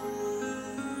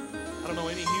 I don't know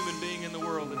any human being in the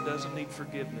world that doesn't need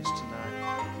forgiveness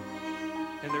tonight.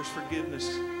 And there's forgiveness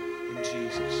in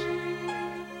Jesus.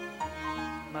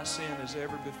 My sin is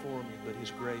ever before me, but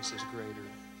his grace is greater.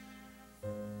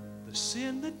 The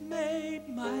sin that made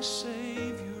my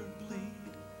Savior bleed,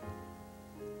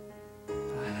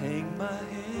 I hang my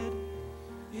head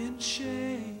in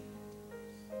shame.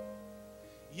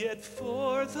 Yet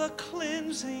for the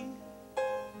cleansing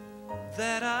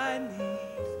that I need,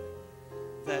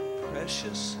 that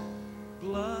precious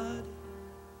blood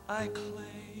I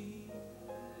claim.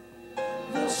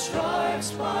 The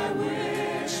stripes by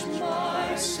which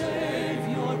my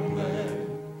Savior bled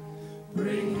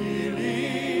bring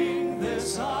healing,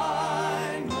 this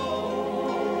I know.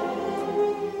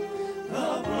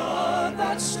 The blood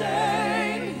that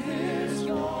stained his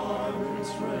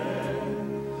garments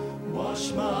red,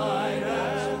 wash mine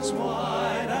as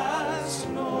white as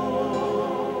snow.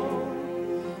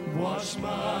 Wash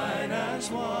mine as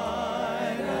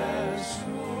white as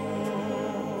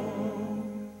snow.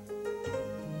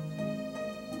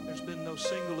 There's been no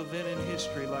single event in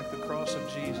history like the cross of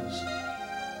Jesus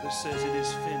that says it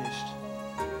is finished,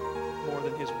 more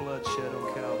than his blood shed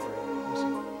on Calvary.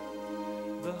 Listen.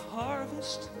 the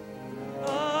harvest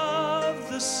of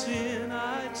the sin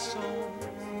I'd sown,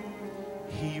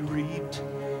 He reaped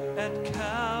at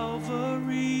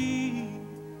Calvary,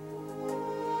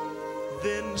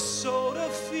 then sowed a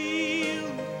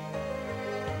field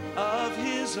of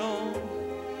His own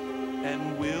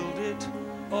and willed it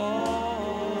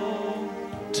all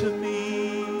to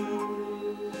me.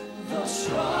 The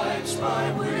stripes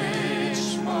by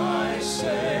which my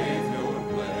Savior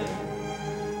bled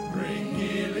bring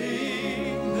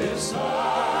healing, this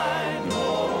I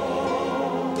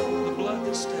know. The blood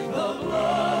that stained, the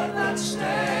blood that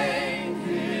stained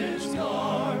His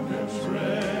garments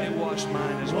red, it washed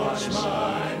mine as washed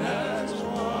mine as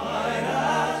white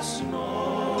as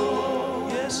snow.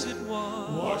 Yes, it was.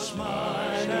 Washed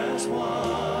mine as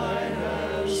white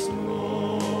as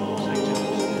snow.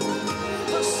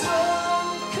 The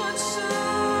sun could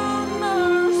soon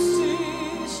never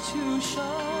cease to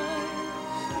shine,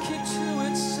 keep to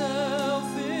itself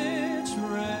its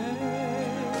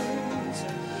rays.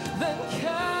 Then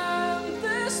can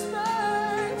this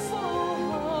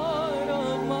thankful heart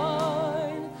of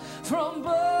mine from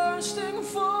bursting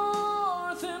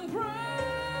forth in praise?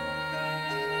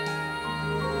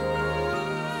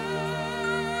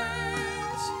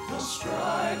 The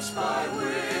stripes by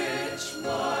which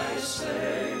my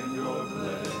Savior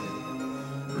bled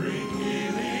bring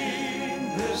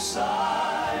healing, this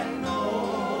I know.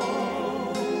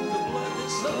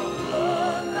 The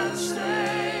blood that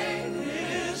stained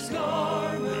His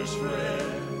garments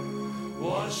red,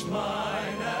 washed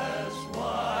mine as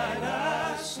white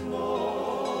as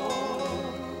snow.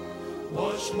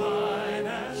 Washed mine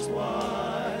as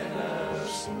white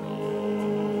as snow.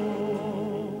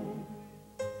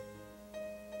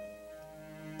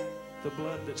 The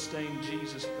blood that stained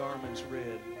Jesus' garments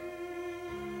red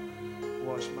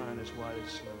washed mine as white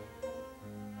as snow.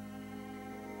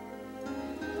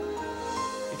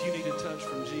 If you need a touch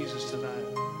from Jesus tonight,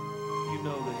 you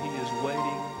know that He is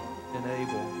waiting and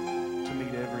able to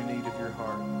meet every need of your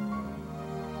heart.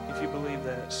 If you believe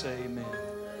that, say amen.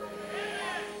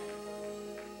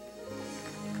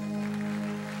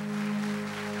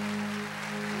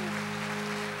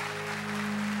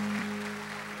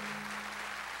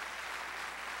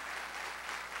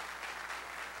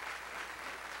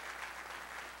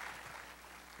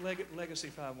 Legacy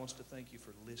 5 wants to thank you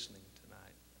for listening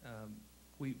tonight.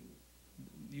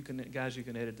 You can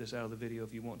edit this out of the video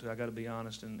if you want to. I got to be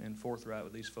honest and forthright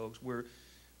with these folks. We're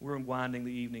winding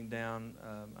the evening down.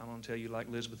 I'm going to tell you, like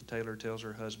Elizabeth Taylor tells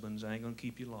her husbands, I ain't going to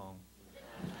keep you long.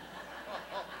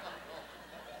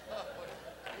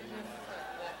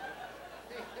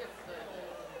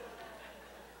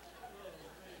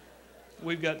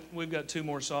 We've got 2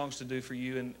 more songs to do for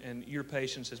you, and your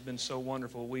patience has been so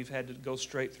wonderful. We've had to go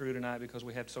straight through tonight because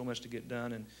we have so much to get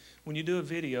done. And when you do a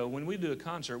video, when we do a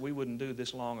concert, we wouldn't do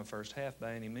this long a first half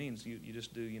by any means. You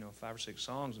just do 5 or 6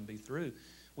 songs and be through.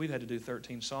 We've had to do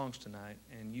 13 songs tonight,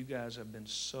 and you guys have been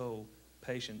so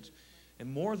patient.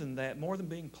 And more than that, more than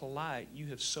being polite, you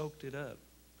have soaked it up.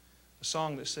 A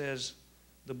song that says,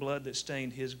 the blood that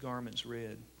stained His garments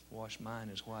red, washed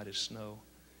mine as white as snow.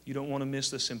 You don't want to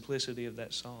miss the simplicity of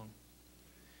that song.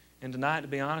 And tonight, to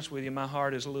be honest with you, my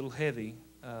heart is a little heavy.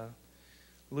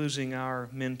 Losing our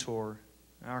mentor,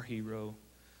 our hero,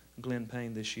 Glenn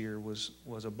Payne this year was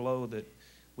a blow that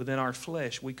within our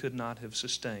flesh we could not have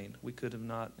sustained. We could have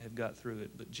not have got through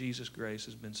it, but Jesus' grace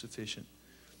has been sufficient.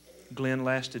 Glenn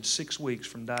lasted 6 weeks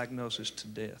from diagnosis to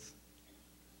death.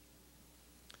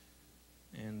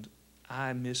 And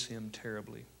I miss him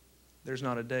terribly. There's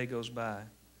not a day goes by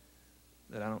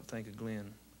that I don't think of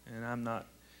Glenn. And I'm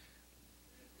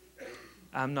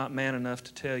not man enough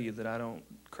to tell you that I don't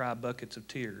cry buckets of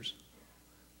tears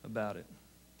about it.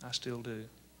 I still do.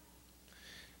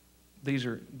 These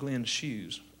are Glenn's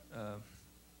shoes.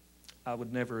 I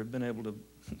would never have been able to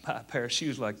buy a pair of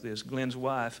shoes like this. Glenn's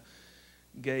wife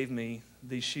gave me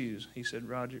these shoes. She said,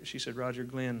 Roger,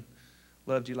 Glenn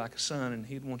loved you like a son, and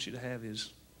he'd want you to have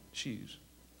his shoes.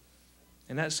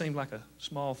 And that seemed like a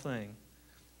small thing.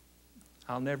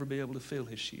 I'll never be able to fill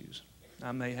his shoes.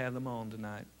 I may have them on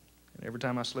tonight. And every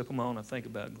time I slip them on, I think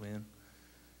about Glenn.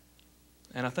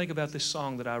 And I think about this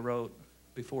song that I wrote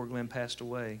before Glenn passed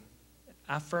away.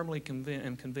 I firmly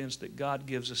am convinced that God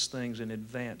gives us things in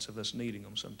advance of us needing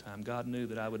them sometime. God knew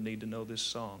that I would need to know this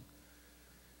song.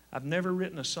 I've never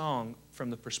written a song from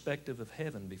the perspective of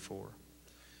heaven before.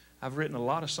 I've written a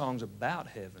lot of songs about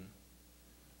heaven.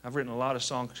 I've written a lot of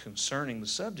songs concerning the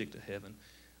subject of heaven.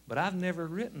 But I've never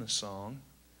written a song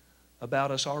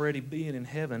about us already being in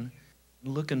heaven,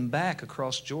 looking back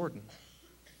across Jordan.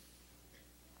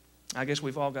 I guess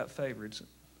we've all got favorites.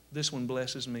 this one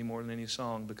blesses me more than any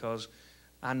song because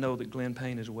I know that Glenn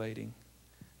Payne is waiting.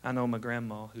 I know my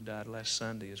grandma who died last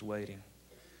Sunday is waiting.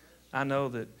 I know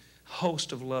that a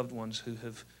host of loved ones who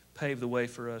have paved the way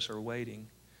for us are waiting.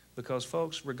 Because,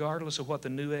 folks, regardless of what the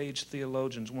New Age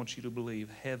theologians want you to believe,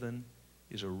 heaven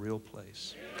is a real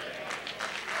place.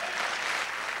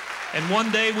 And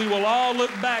one day we will all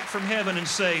look back from heaven and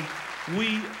say,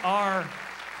 we are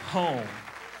home.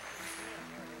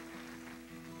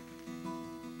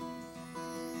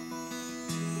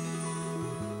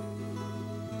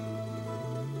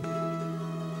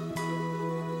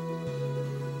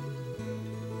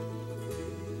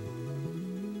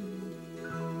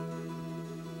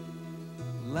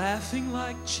 Laughing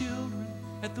like children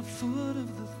at the foot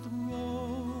of the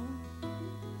throne,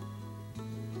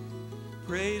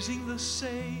 praising the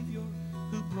Savior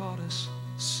who brought us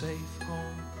safe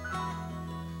home,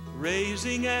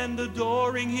 raising and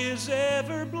adoring His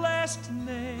ever-blessed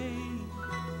name,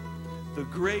 the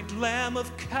great Lamb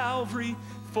of Calvary,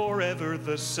 forever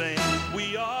the same.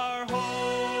 We are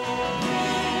home.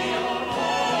 We are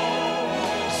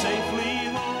home. Safely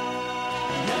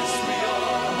home. Yes, we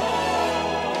are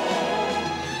home.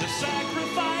 The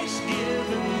sacrifice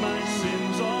given, my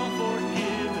sins all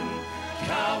forgiven.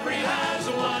 Calvary has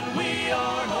won. We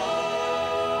are home.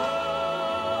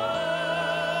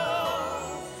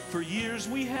 For years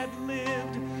we had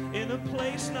lived in a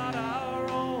place not our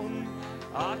own,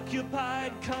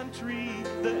 occupied country,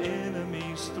 the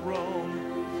enemy's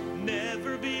throne,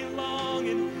 never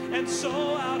belonging and so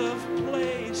out of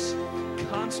place,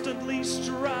 constantly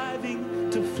striving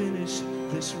to finish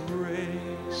this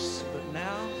race. But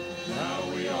now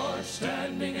we are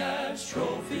standing as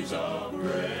trophies of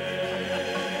grace,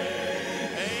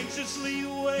 anxiously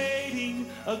waiting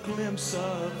a glimpse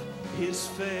of His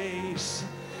face.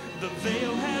 The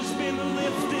veil has been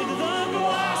lifted, the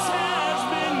glass has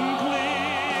been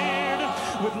cleared.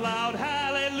 With loud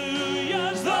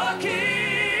hallelujahs, the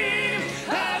King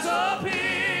has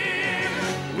appeared.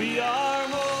 We are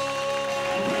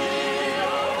home. We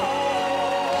are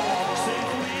home.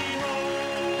 Safely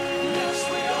home. Yes,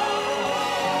 we are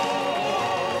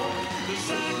home. The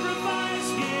sacrifice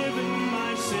given,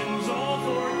 my sins all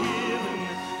forgiven.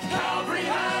 Calvary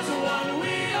has won.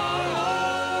 We are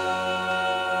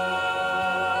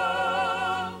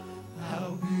home. How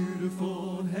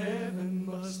beautiful heaven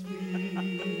must be.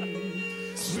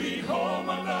 Sweet home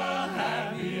of the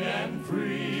happy and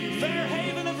free. Fair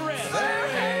haven of rest. Fair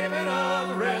haven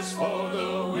of rest for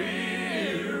the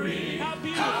weary. How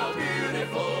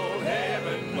beautiful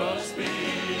heaven must be.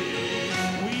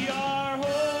 We are home.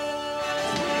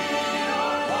 We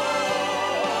are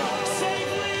home.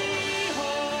 Safely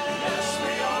home. Yes,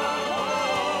 we are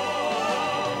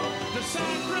home. The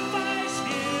sacrifice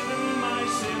given, my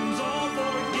sins all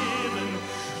forgiven.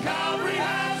 Calvary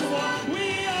has won. We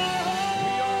are home.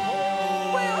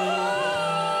 We are home.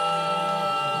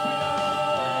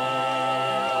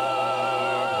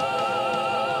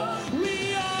 We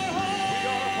are home. We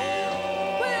are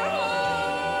home. We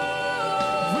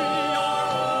are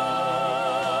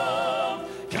home.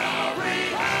 Calvary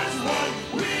has won.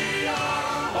 We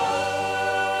are home.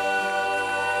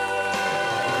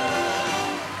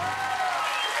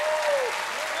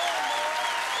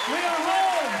 We are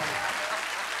home.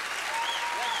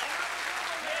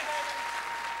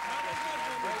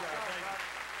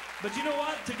 But you know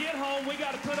what? To get home, we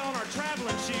got to put on our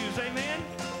traveling shoes. Amen?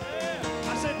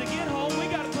 I said to get home, we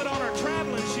got to put on our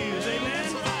traveling shoes.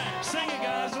 Amen? Sing it,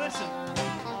 guys. Listen.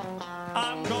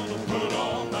 I'm going to put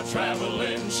on my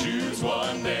traveling shoes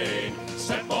one day,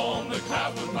 step on the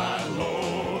clouds with my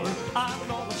Lord. I'm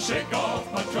going to shake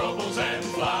off my troubles and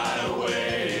fly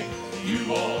away. You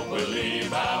won't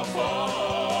believe how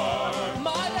far.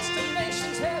 My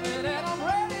destination's heaven and I'm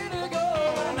ready to go.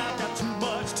 And I've got too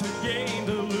much to gain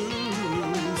to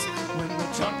lose. When the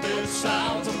trumpet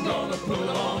sounds, I'm gonna put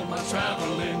on my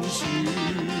traveling shoes.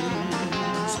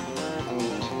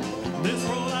 This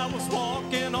road I was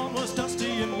walking on was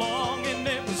dusty and long, and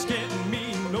it was getting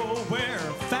me nowhere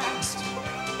fast.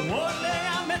 One day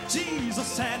I met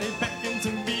Jesus and He beckoned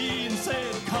to me and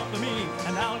said, come to me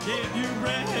and I'll give you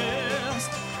rest.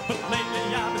 But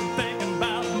lately I've been thinking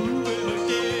about moving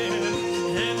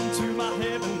again, heading to my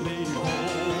heavenly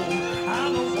home.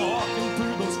 I'm walking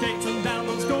through those gates and down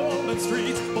those golden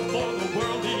streets before the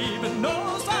world even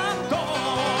knows I'm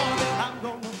gone. I'm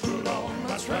gonna put on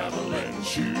my Traveling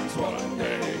shoes one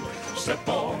day, step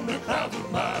on the clouds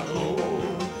with my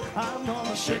Lord. I'm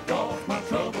gonna Shake off my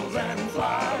troubles and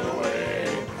fly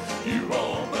away. You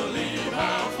won't believe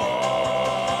how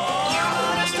far.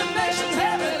 My destination's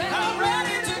heaven and I'm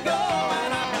ready to go.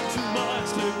 and I've got too much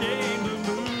to gain to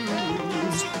lose.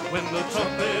 When the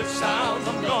trumpet sounds,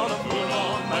 I'm gonna put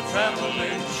on my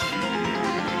traveling shoes.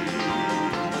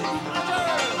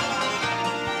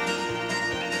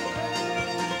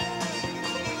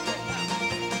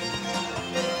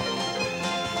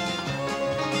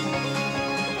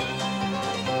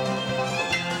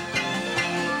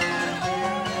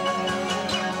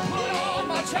 Put on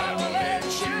my traveling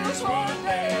shoes one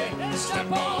day and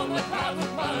step on the path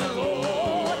of my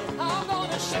Lord. I'm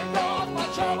gonna shake off my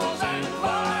troubles and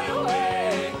fly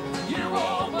away. You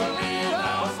won't believe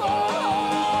how far.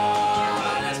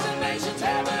 My destination's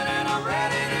heaven and I'm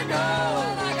ready to go.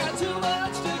 And I got too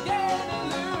much to gain and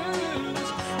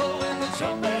lose. But when the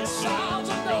trumpet sounds,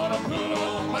 I'm gonna put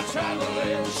on my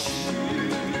traveling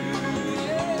shoes.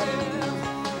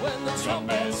 Yeah. When the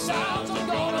trumpet sounds, I'm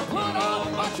gonna put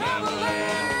on my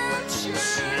traveling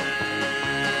shoes.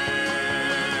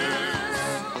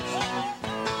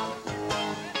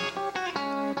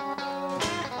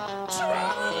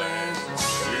 Traveling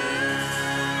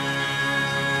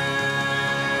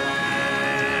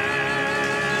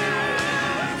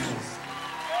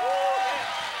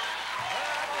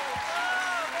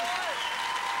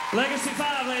Legacy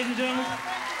 5, ladies and gentlemen.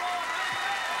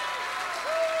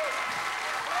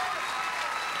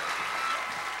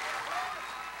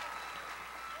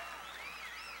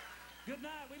 Good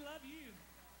night. We love you.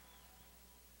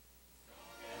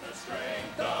 The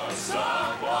strength of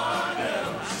someone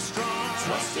else,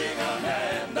 trusting a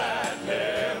hand that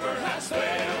never has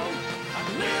failed.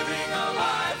 I'm living a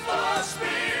life of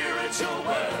spiritual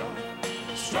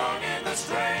wealth, strong in the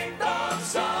strength of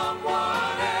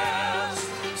someone else,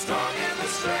 strong in the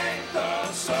strength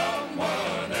of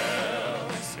someone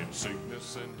else. In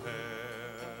sickness and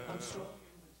health. I'm strong.